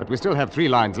 But we still have 3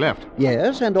 lines left.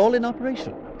 Yes, and all in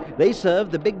operation. They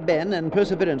serve the Big Ben and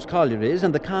Perseverance collieries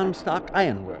and the Carnstock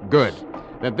Ironworks. Good.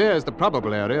 Then there's the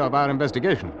probable area of our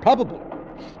investigation. Probable?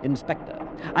 Inspector,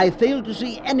 I fail to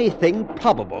see anything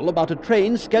probable about a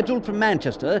train scheduled for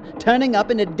Manchester turning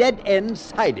up in a dead-end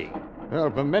siding.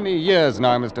 Well, for many years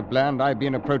now, Mr. Bland, I've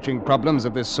been approaching problems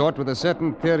of this sort with a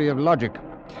certain theory of logic.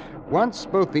 Once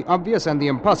both the obvious and the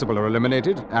impossible are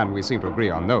eliminated, and we seem to agree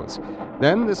on those,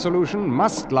 then the solution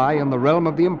must lie in the realm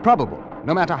of the improbable,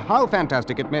 no matter how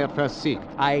fantastic it may at first seem.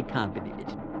 I can't believe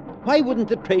it. Why wouldn't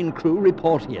the train crew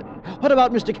report in? What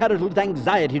about Mr. Carroll's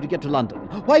anxiety to get to London?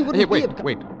 Why wouldn't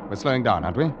Wait. We're slowing down,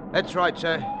 aren't we? That's right,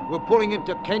 sir. We're pulling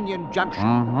into Kenyon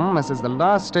Junction. This is the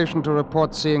last station to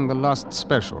report seeing the lost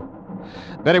special.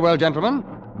 Very well, gentlemen.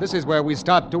 This is where we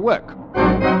start to work.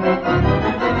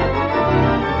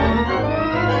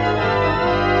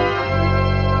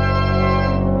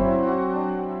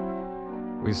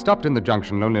 We stopped in the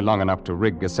junction only long enough to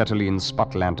rig acetylene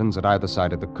spot lanterns at either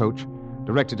side of the coach,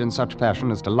 directed in such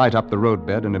fashion as to light up the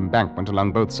roadbed and embankment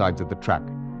along both sides of the track.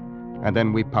 And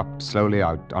then we puffed slowly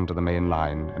out onto the main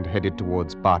line and headed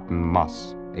towards Barton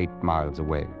Moss, 8 miles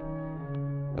away.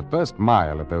 The first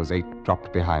mile of those 8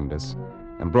 dropped behind us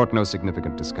and brought no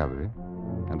significant discovery,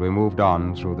 and we moved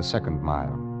on through the second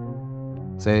mile.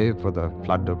 Save for the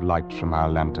flood of light from our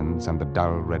lanterns and the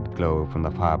dull red glow from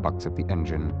the firebox of the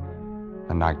engine,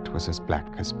 the night was as black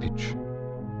as pitch.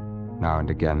 Now and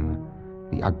again,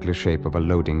 the ugly shape of a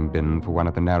loading bin for one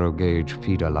of the narrow-gauge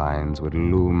feeder lines would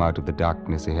loom out of the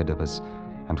darkness ahead of us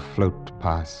and float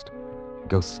past,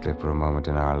 ghostly for a moment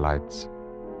in our lights,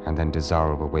 and then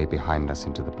dissolve away behind us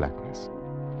into the blackness.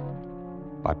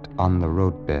 But on the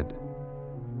roadbed,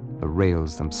 the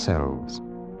rails themselves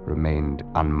remained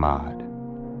unmarred,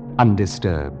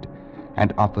 undisturbed,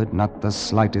 and offered not the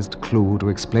slightest clue to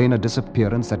explain a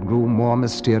disappearance that grew more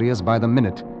mysterious by the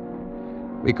minute.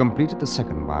 We completed the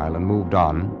second mile and moved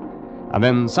on, and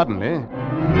then suddenly...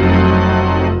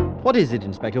 What is it,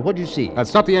 Inspector? What do you see?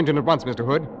 Stop the engine at once, Mr.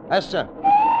 Hood. Yes, sir.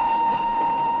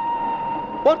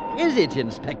 What is it,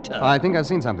 Inspector? I think I've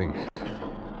seen something.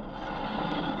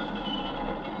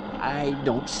 I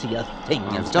don't see a thing,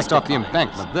 It's Inspector just off the Collins.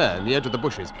 embankment there, in the edge of the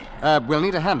bushes. We'll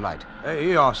need a hand light. Here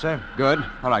you are, sir. Good.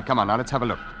 All right, come on now, let's have a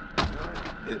look.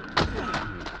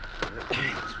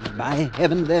 By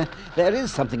heaven, there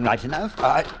is something right enough.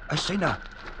 I see now.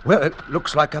 Well, it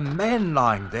looks like a man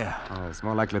lying there. Oh, it's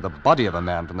more likely the body of a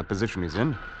man from the position he's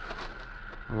in.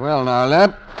 Well, now,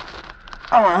 lad.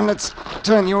 Come on, let's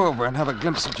turn you over and have a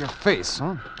glimpse at your face,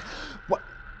 huh? What?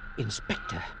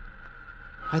 Inspector?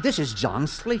 Why, this is John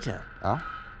Slater. Ah?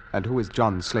 And who is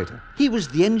John Slater? He was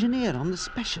the engineer on the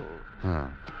special. Oh.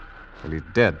 Well, he's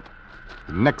dead.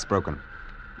 His neck's broken.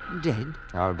 Dead?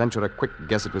 I'll venture a quick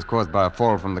guess it was caused by a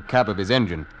fall from the cab of his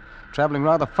engine. Traveling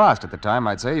rather fast at the time,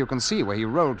 I'd say. You can see where he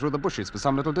rolled through the bushes for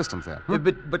some little distance there.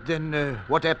 But then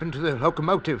what happened to the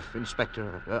locomotive,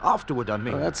 Inspector? Afterward, I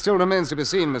mean. Well, that still remains to be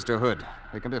seen, Mr. Hood.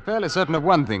 We can be fairly certain of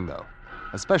one thing, though.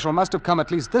 A special must have come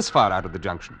at least this far out of the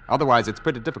junction. Otherwise, it's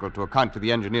pretty difficult to account for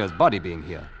the engineer's body being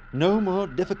here. No more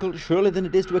difficult, surely, than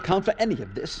it is to account for any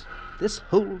of this. This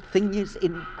whole thing is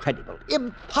incredible.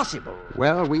 Impossible.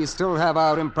 Well, we still have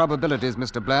our improbabilities,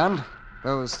 Mr. Bland.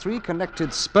 Those 3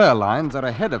 connected spur lines are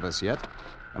ahead of us yet,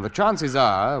 and the chances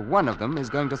are one of them is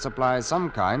going to supply some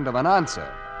kind of an answer.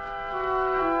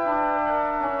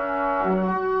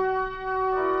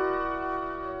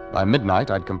 By midnight,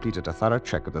 I'd completed a thorough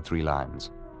check of the 3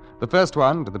 lines. The first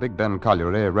one, to the Big Ben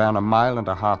colliery, ran 1.5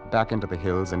 miles back into the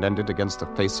hills and ended against the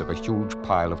face of a huge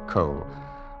pile of coal.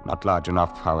 Not large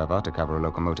enough, however, to cover a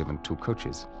locomotive and 2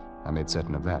 coaches. I made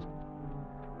certain of that.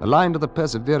 The line to the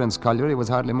Perseverance colliery was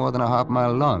hardly more than 1/2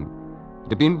 mile long. It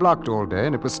had been blocked all day,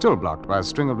 and it was still blocked by a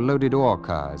string of loaded ore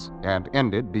cars, and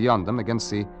ended beyond them against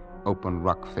the open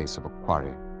rock face of a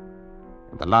quarry.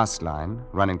 And the last line,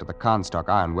 running to the Carnstock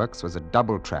Ironworks, was a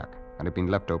double track, and had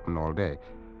been left open all day.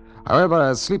 However,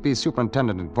 a sleepy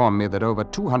superintendent informed me that over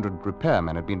 200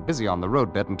 repairmen had been busy on the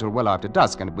roadbed until well after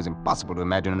dusk, and it was impossible to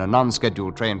imagine a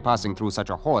non-scheduled train passing through such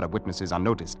a horde of witnesses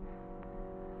unnoticed.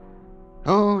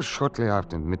 Oh, shortly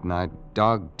after midnight,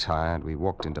 dog-tired, we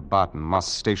walked into Barton Moss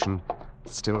Station,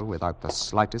 still without the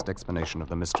slightest explanation of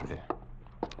the mystery.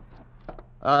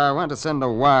 I want to send a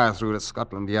wire through to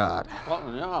Scotland Yard.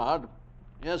 Scotland Yard?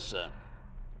 Yes, sir.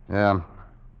 Yeah.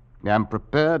 I'm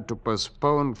prepared to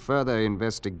postpone further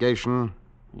investigation.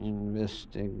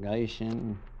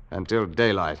 Investigation? Until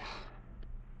daylight.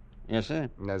 Yes, sir.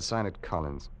 Sign it,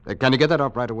 Collins. Can you get that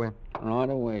up right away?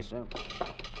 Right away, sir.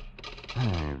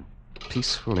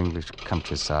 Peaceful English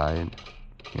countryside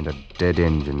and a dead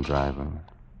engine driver.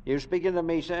 You speaking to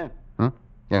me, sir?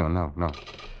 Yeah, no.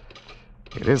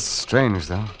 It is strange,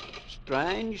 though.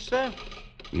 Strange, sir?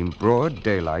 In broad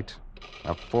daylight,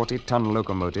 a 40-ton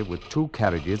locomotive with 2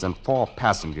 carriages and 4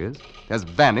 passengers has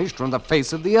vanished from the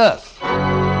face of the earth.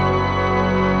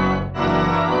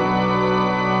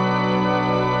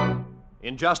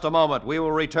 In just a moment, we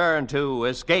will return to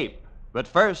Escape. But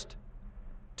first,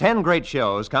 10 great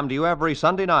shows come to you every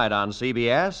Sunday night on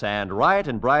CBS, and right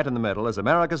and bright in the middle is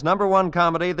America's #1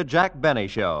 comedy, The Jack Benny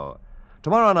Show.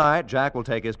 Tomorrow night, Jack will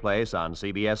take his place on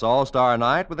CBS All-Star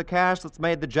Night with a cast that's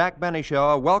made The Jack Benny Show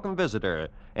a welcome visitor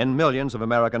in millions of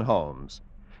American homes.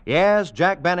 Yes,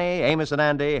 Jack Benny, Amos and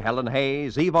Andy, Helen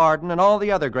Hayes, Eve Arden, and all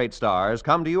the other great stars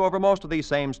come to you over most of these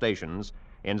same stations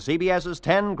in CBS's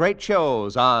 10 great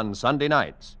shows on Sunday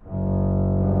nights.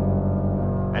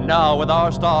 And now, with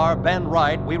our star, Ben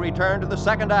Wright, we return to the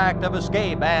second act of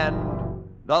Escape and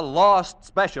The Lost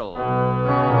Special.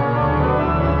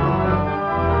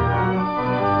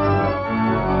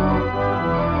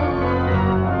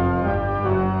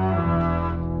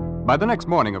 By the next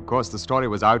morning, of course, the story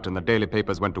was out and the daily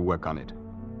papers went to work on it.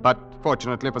 But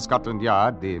fortunately for Scotland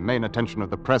Yard, the main attention of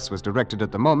the press was directed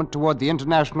at the moment toward the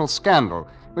international scandal,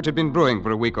 which had been brewing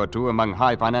for a week or two among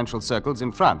high financial circles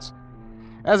in France.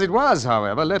 As it was,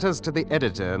 however, letters to the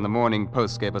editor in the Morning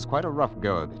Post gave us quite a rough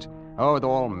go of it. Oh, with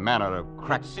all manner of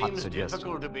crackpot suggestions. It seems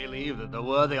difficult to believe that the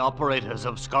worthy operators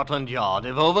of Scotland Yard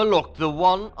have overlooked the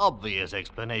one obvious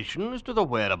explanation as to the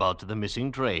whereabouts of the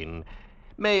missing train.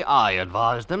 May I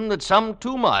advise them that some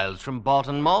 2 miles from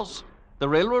Barton Moss, the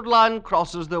railroad line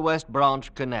crosses the West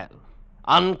Branch Canal.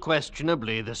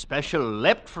 Unquestionably, the Special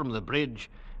leapt from the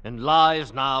bridge and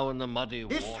lies now in the muddy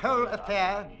water. This whole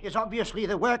affair is obviously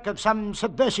the work of some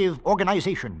subversive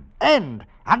organization. And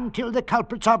until the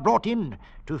culprits are brought in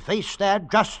to face their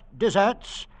just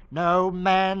deserts, no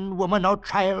man, woman, or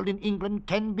child in England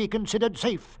can be considered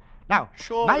safe. Now,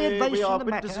 my advice we are in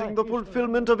the witnessing matter the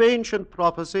fulfillment of ancient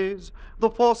prophecies. The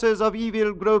forces of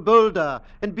evil grow bolder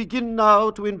and begin now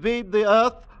to invade the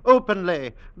earth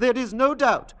openly. There is no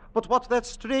doubt but what that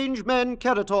strange man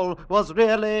Caratol was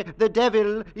really the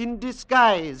devil in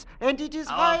disguise, and it is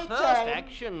high Our first time...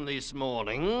 action this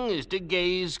morning is to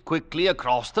gaze quickly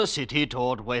across the city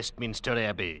toward Westminster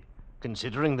Abbey.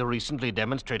 Considering the recently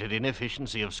demonstrated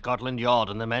inefficiency of Scotland Yard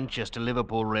and the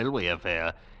Manchester-Liverpool railway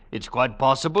affair, it's quite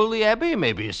possible the Abbey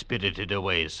may be spirited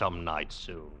away some night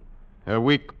soon. A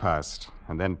week passed,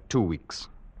 and then 2 weeks.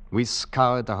 We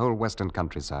scoured the whole western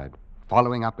countryside,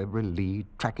 following up every lead,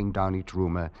 tracking down each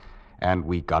rumor, and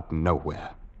we got nowhere.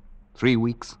 3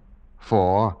 weeks,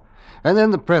 4, and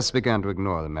then the press began to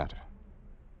ignore the matter.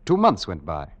 2 months went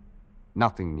by.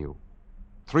 Nothing new.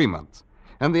 3 months,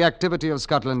 and the activity of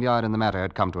Scotland Yard in the matter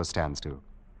had come to a standstill.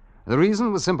 The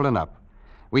reason was simple enough.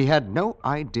 We had no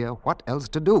idea what else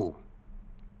to do.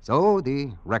 So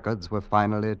the records were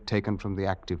finally taken from the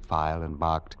active file and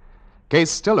marked,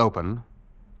 "Case still open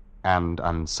and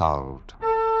unsolved."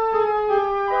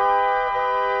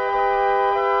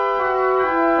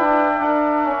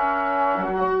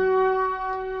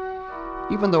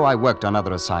 Even though I worked on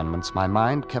other assignments, my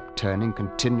mind kept turning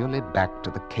continually back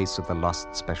to the case of the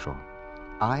Lost Special.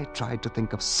 I tried to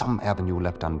think of some avenue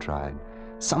left untried,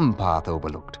 some path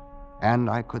overlooked, and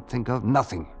I could think of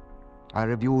nothing. I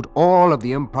reviewed all of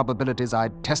the improbabilities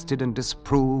I'd tested and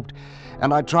disproved,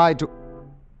 and I tried to...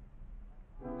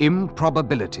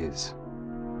 Improbabilities.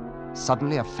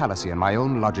 Suddenly a fallacy in my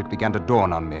own logic began to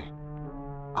dawn on me.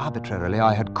 Arbitrarily,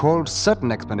 I had called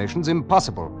certain explanations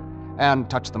impossible, and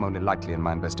touched them only lightly in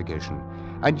my investigation.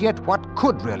 And yet, what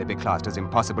could really be classed as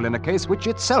impossible in a case which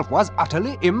itself was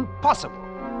utterly impossible?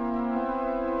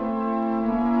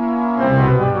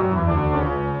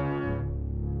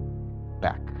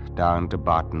 Back down to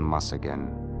Barton Moss again,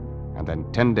 and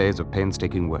then 10 days of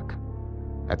painstaking work.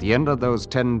 At the end of those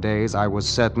 10 days, I was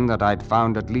certain that I'd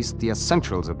found at least the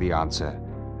essentials of the answer,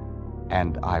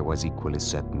 and I was equally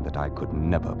certain that I could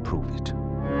never prove it.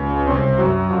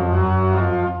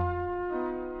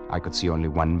 I could see only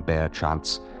one bare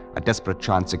chance, a desperate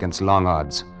chance against long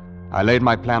odds. I laid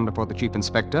my plan before the Chief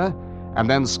Inspector, and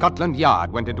then Scotland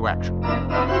Yard went into action.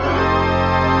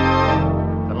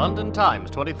 The London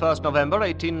Times, 21st November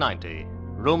 1890.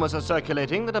 Rumours are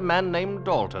circulating that a man named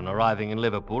Dalton, arriving in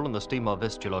Liverpool on the steamer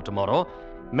Vistula tomorrow,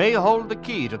 may hold the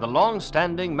key to the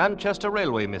long-standing Manchester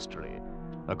Railway mystery.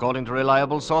 According to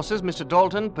reliable sources, Mr.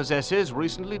 Dalton possesses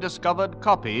recently discovered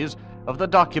copies of the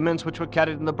documents which were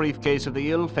carried in the briefcase of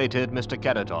the ill-fated Mr.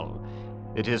 Carratol.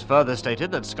 It is further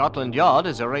stated that Scotland Yard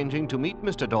is arranging to meet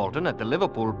Mr. Dalton at the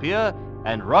Liverpool pier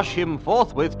and rush him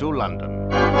forthwith to London.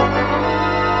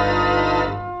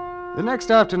 The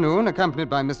next afternoon, accompanied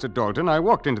by Mr. Dalton, I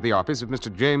walked into the office of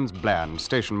Mr. James Bland,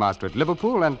 station master at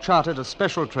Liverpool, and chartered a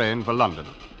special train for London.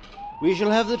 We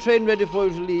shall have the train ready for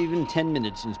you to leave in 10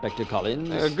 minutes, Inspector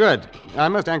Collins. Good.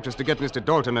 I'm most anxious to get Mr.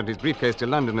 Dalton and his briefcase to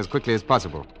London as quickly as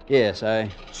possible. Yes, I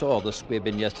saw the squib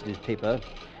in yesterday's paper,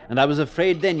 and I was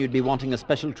afraid then you'd be wanting a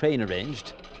special train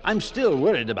arranged. I'm still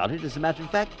worried about it, as a matter of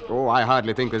fact. Oh, I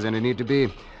hardly think there's any need to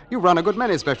be. You've run a good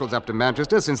many specials up to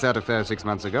Manchester since that affair 6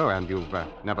 months ago, and you've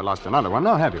never lost another one,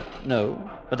 now have you?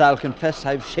 No, but I'll confess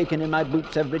I've shaken in my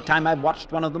boots every time I've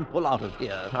watched one of them pull out of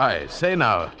here. I say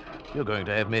now, you're going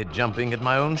to have me jumping at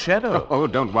my own shadow. Oh,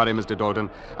 don't worry, Mr. Dalton.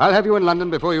 I'll have you in London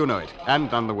before you know it, and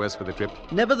none the worse for the trip.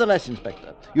 Nevertheless,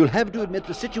 Inspector, you'll have to admit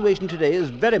the situation today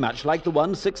is very much like the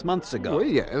one 6 months ago. Oh,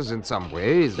 yes, in some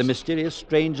ways. The mysterious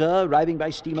stranger arriving by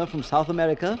steamer from South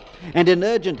America, and in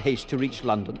urgent haste to reach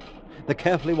London. The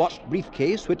carefully watched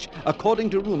briefcase, which,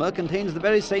 according to rumor, contains the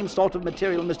very same sort of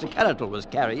material Mr. Carratol was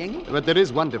carrying. But there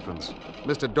is one difference.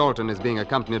 Mr. Dalton is being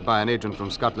accompanied by an agent from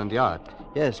Scotland Yard.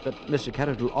 Yes, but Mr.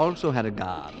 Carratol also had a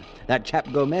guard, that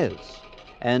chap Gomez,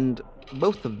 and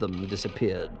both of them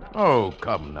disappeared. Oh,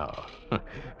 come now.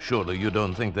 Surely you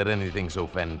don't think that anything so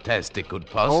fantastic could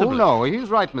possibly... Oh, no, he's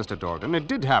right, Mr. Dalton. It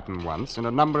did happen once, and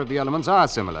a number of the elements are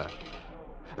similar.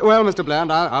 Well, Mr.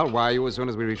 Bland, I'll wire you as soon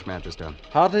as we reach Manchester.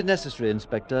 Hardly necessary,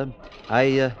 Inspector.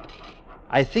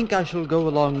 I think I shall go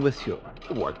along with you.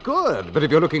 Well, good. But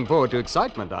if you're looking forward to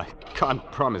excitement, I can't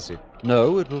promise it.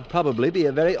 No, it will probably be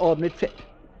a very ordinary trip.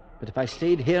 But if I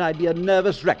stayed here, I'd be a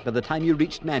nervous wreck by the time you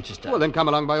reached Manchester. Well, then come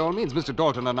along by all means. Mr.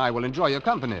 Dalton and I will enjoy your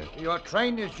company. Your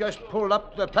train is just pulled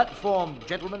up the platform,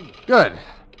 gentlemen. Good.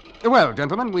 Well,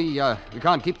 gentlemen, we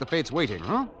can't keep the fates waiting,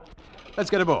 huh? Let's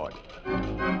get aboard.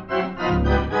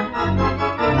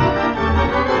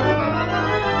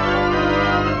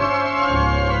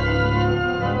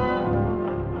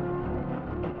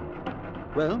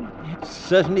 Well, it's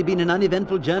certainly been an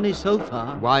uneventful journey so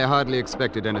far. Why, I hardly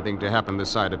expected anything to happen this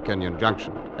side of Kenyon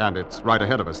Junction. And it's right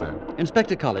ahead of us there.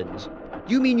 Inspector Collins,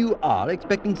 do you mean you are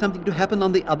expecting something to happen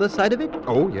on the other side of it?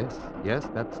 Oh, yes. Yes,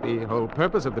 that's the whole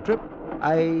purpose of the trip.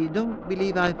 I don't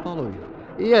believe I follow you.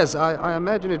 Yes, I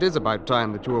imagine it is about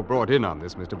time that you were brought in on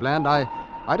this, Mr. Bland.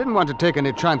 I didn't want to take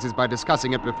any chances by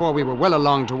discussing it before we were well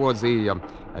along towards the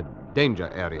danger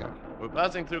area. We're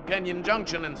passing through Kenyon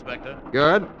Junction, Inspector.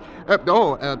 Good.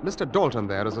 Mr. Dalton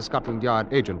there is a Scotland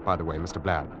Yard agent, by the way, Mr.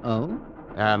 Bland. Oh?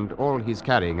 And all he's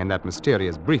carrying in that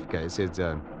mysterious briefcase is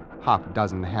half a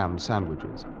dozen ham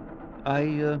sandwiches.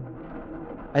 I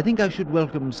think I should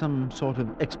welcome some sort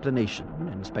of explanation,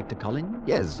 Inspector Collins.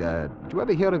 Yes, do you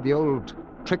ever hear of the old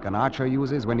trick an archer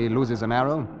uses when he loses an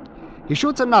arrow? He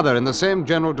shoots another in the same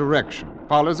general direction,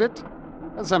 follows it,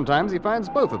 and sometimes he finds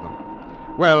both of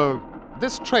them. Well,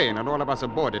 this train and all of us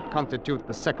aboard it constitute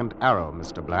the second arrow,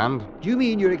 Mr. Bland. Do you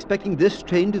mean you're expecting this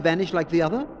train to vanish like the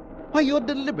other? Why, you're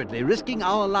deliberately risking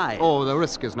our lives. Oh, the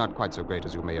risk is not quite so great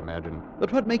as you may imagine.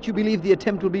 But what makes you believe the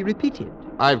attempt will be repeated?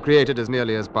 I've created as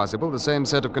nearly as possible the same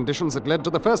set of conditions that led to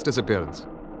the first disappearance.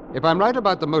 If I'm right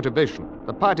about the motivation,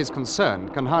 the parties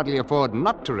concerned can hardly afford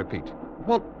not to repeat.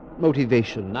 What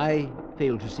motivation? I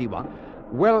fail to see one.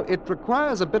 Well, it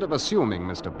requires a bit of assuming,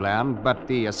 Mr. Bland, but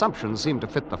the assumptions seem to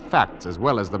fit the facts as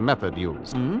well as the method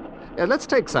used. Mm-hmm. Let's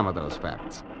take some of those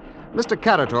facts. Mr.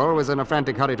 Carratol was in a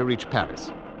frantic hurry to reach Paris.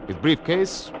 His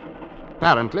briefcase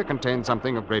apparently contained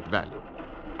something of great value.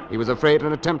 He was afraid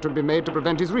an attempt would be made to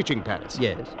prevent his reaching Paris.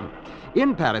 Yes.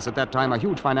 In Paris at that time, a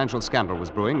huge financial scandal was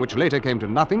brewing, which later came to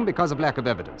nothing because of lack of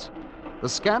evidence. The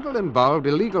scandal involved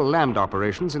illegal land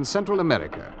operations in Central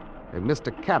America. And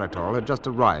Mr. Caratol had just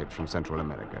arrived from Central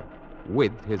America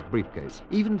with his briefcase.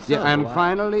 Even so. Yeah, and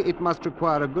finally, it must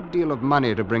require a good deal of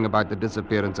money to bring about the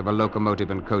disappearance of a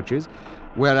locomotive and coaches,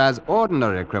 whereas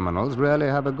ordinary criminals rarely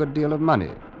have a good deal of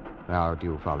money. Now, do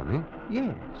you follow me?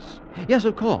 Yes. Yes,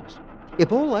 of course.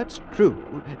 If all that's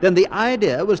true, then the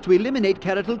idea was to eliminate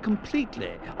Caratol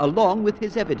completely, along with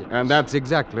his evidence. And that's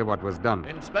exactly what was done.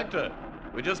 Inspector,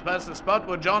 we just passed the spot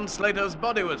where John Slater's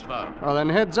body was found. Well, then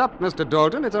heads up, Mr.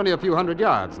 Dalton. It's only a few hundred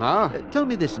yards now. Tell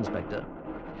me this, Inspector.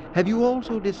 Have you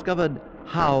also discovered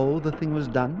how the thing was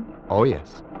done? Oh,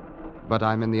 yes. But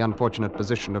I'm in the unfortunate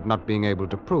position of not being able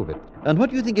to prove it. And what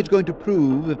do you think it's going to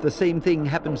prove if the same thing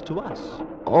happens to us?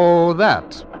 Oh,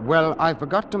 that. Well, I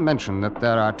forgot to mention that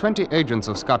there are 20 agents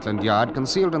of Scotland Yard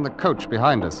concealed in the coach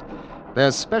behind us.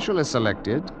 They're specially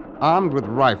selected, armed with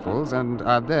rifles, and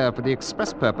are there for the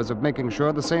express purpose of making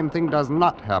sure the same thing does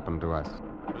not happen to us.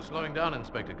 We're slowing down,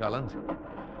 Inspector Collins.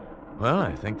 Well,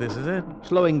 I think this is it.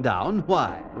 Slowing down?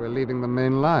 Why? We're leaving the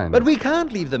main line. But we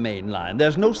can't leave the main line.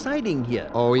 There's no siding here.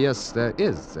 Oh, yes, there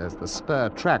is. There's the spur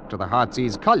track to the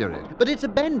Heartsease colliery. But it's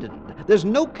abandoned. There's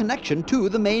no connection to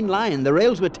the main line. The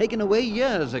rails were taken away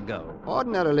years ago.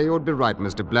 Ordinarily, you would be right,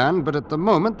 Mr. Bland, but at the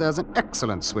moment there's an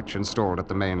excellent switch installed at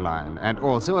the main line, and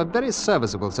also a very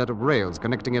serviceable set of rails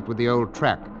connecting it with the old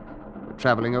track. We're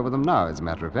traveling over them now, as a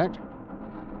matter of fact.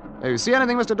 You see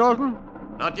anything, Mr. Dalton?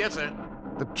 Not yet, sir.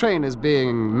 The train is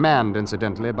being manned,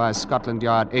 incidentally, by Scotland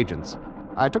Yard agents.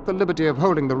 I took the liberty of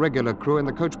holding the regular crew in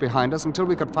the coach behind us until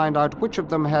we could find out which of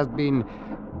them has been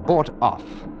bought off,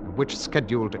 which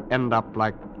scheduled to end up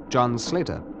like John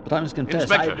Slater. But I must confess,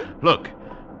 Inspector, look.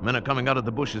 Men are coming out of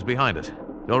the bushes behind us.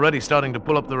 They're already starting to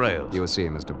pull up the rails. You see,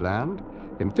 Mr. Bland,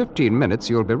 in 15 minutes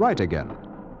you'll be right again.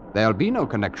 There'll be no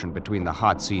connection between the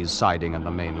Heartsease siding and the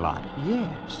main line.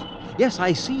 Yes. Yes,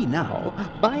 I see now.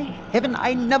 By heaven,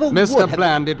 I never would Mr. have...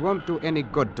 Bland, it won't do any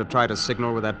good to try to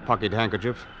signal with that pocket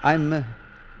handkerchief. I'm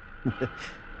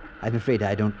afraid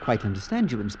I don't quite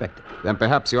understand you, Inspector. Then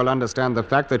perhaps you'll understand the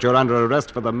fact that you're under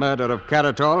arrest for the murder of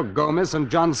Caratol, Gomez, and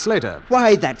John Slater.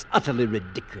 Why, that's utterly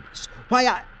ridiculous.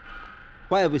 Why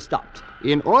have we stopped?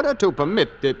 In order to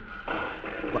permit it...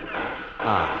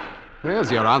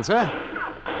 There's your answer.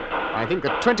 I think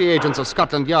that 20 agents of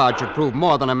Scotland Yard should prove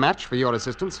more than a match for your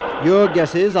assistance. Your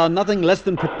guesses are nothing less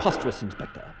than preposterous,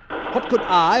 Inspector. What could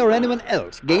I or anyone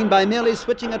else gain by merely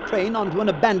switching a train onto an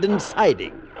abandoned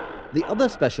siding? The other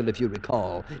special, if you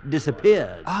recall,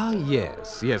 disappeared. Ah,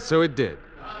 yes, so it did.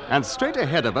 And straight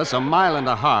ahead of us, a mile and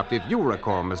a half, if you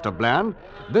recall, Mr. Bland,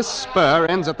 this spur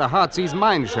ends at the Heartsease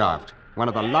mine shaft, one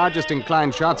of the largest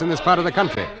inclined shafts in this part of the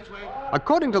country.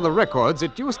 According to the records,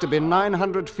 it used to be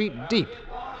 900 feet deep.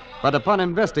 But upon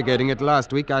investigating it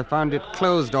last week, I found it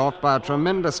closed off by a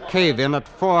tremendous cave-in at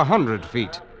 400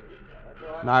 feet.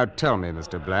 Now tell me,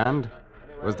 Mr. Bland,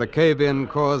 was the cave-in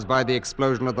caused by the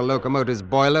explosion of the locomotive's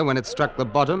boiler when it struck the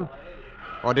bottom?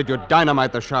 Or did you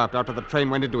dynamite the shaft after the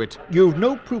train went into it? You've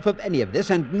no proof of any of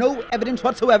this and no evidence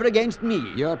whatsoever against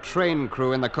me. Your train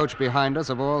crew in the coach behind us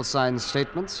have all signed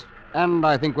statements. And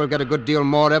I think we'll get a good deal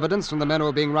more evidence from the men who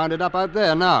are being rounded up out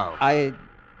there now. I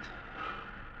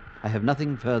have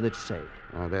nothing further to say.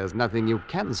 There's nothing you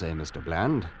can say, Mr.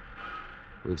 Bland.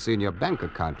 We've seen your bank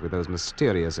account with those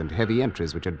mysterious and heavy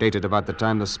entries which are dated about the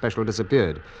time the special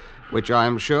disappeared, which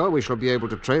I'm sure we shall be able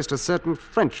to trace to certain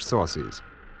French sources.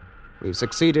 We've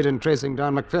succeeded in tracing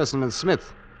down McPherson and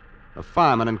Smith, the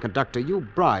fireman and conductor you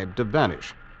bribed to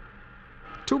vanish.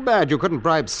 Too bad you couldn't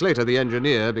bribe Slater, the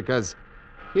engineer, because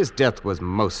his death was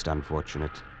most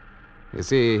unfortunate. You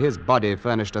see, his body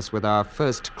furnished us with our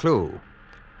first clue.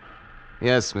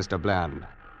 Yes, Mr. Bland.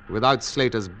 Without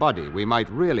Slater's body, we might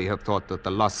really have thought that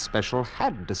the lost special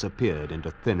had disappeared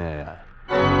into thin air.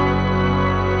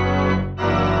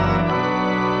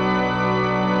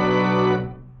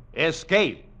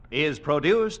 Escape is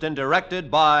produced and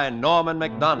directed by Norman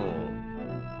MacDonald.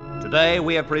 Today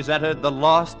we have presented The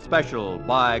Lost Special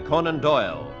by Conan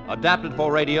Doyle, adapted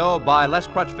for radio by Les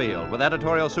Crutchfield, with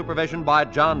editorial supervision by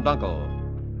John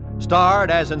Dunkel.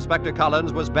 Starred as Inspector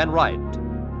Collins was Ben Wright,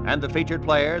 and the featured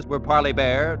players were Parley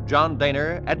Bear, John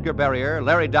Daner, Edgar Berrier,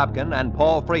 Larry Dobkin, and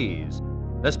Paul Frees.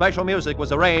 The special music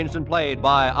was arranged and played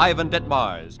by Ivan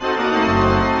Ditmars.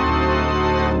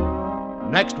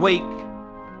 Next week...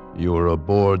 You're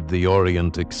aboard the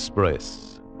Orient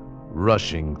Express,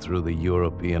 rushing through the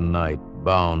European night,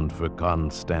 bound for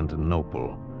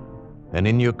Constantinople. And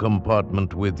in your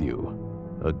compartment with you,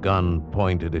 a gun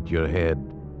pointed at your head,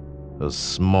 a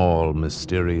small,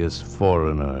 mysterious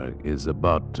foreigner is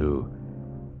about to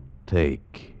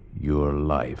take your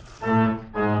life.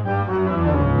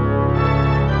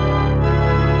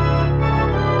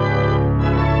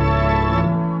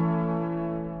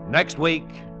 Next week,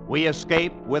 we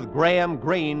escape with Graham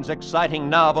Greene's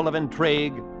exciting novel of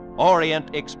intrigue,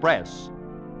 Orient Express.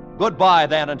 Goodbye,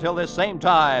 then, until this same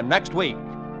time next week,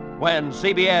 when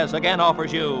CBS again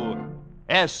offers you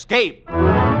Escape.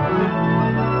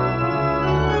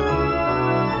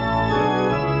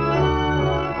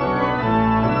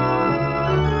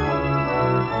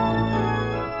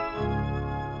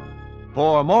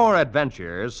 For more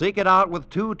adventures, seek it out with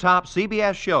two top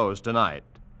CBS shows tonight.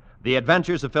 The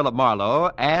Adventures of Philip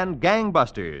Marlowe and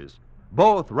Gangbusters,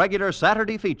 both regular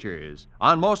Saturday features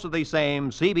on most of the same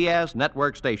CBS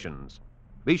network stations.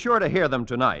 Be sure to hear them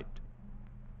tonight.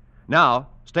 Now,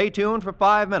 stay tuned for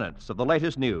 5 minutes of the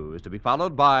latest news, to be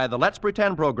followed by the Let's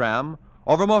Pretend program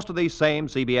over most of these same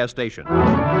CBS stations.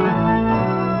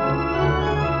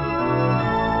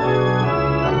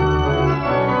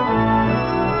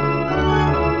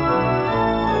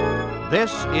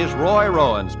 This is Roy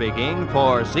Rowan speaking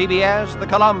for CBS, the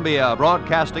Columbia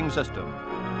Broadcasting System.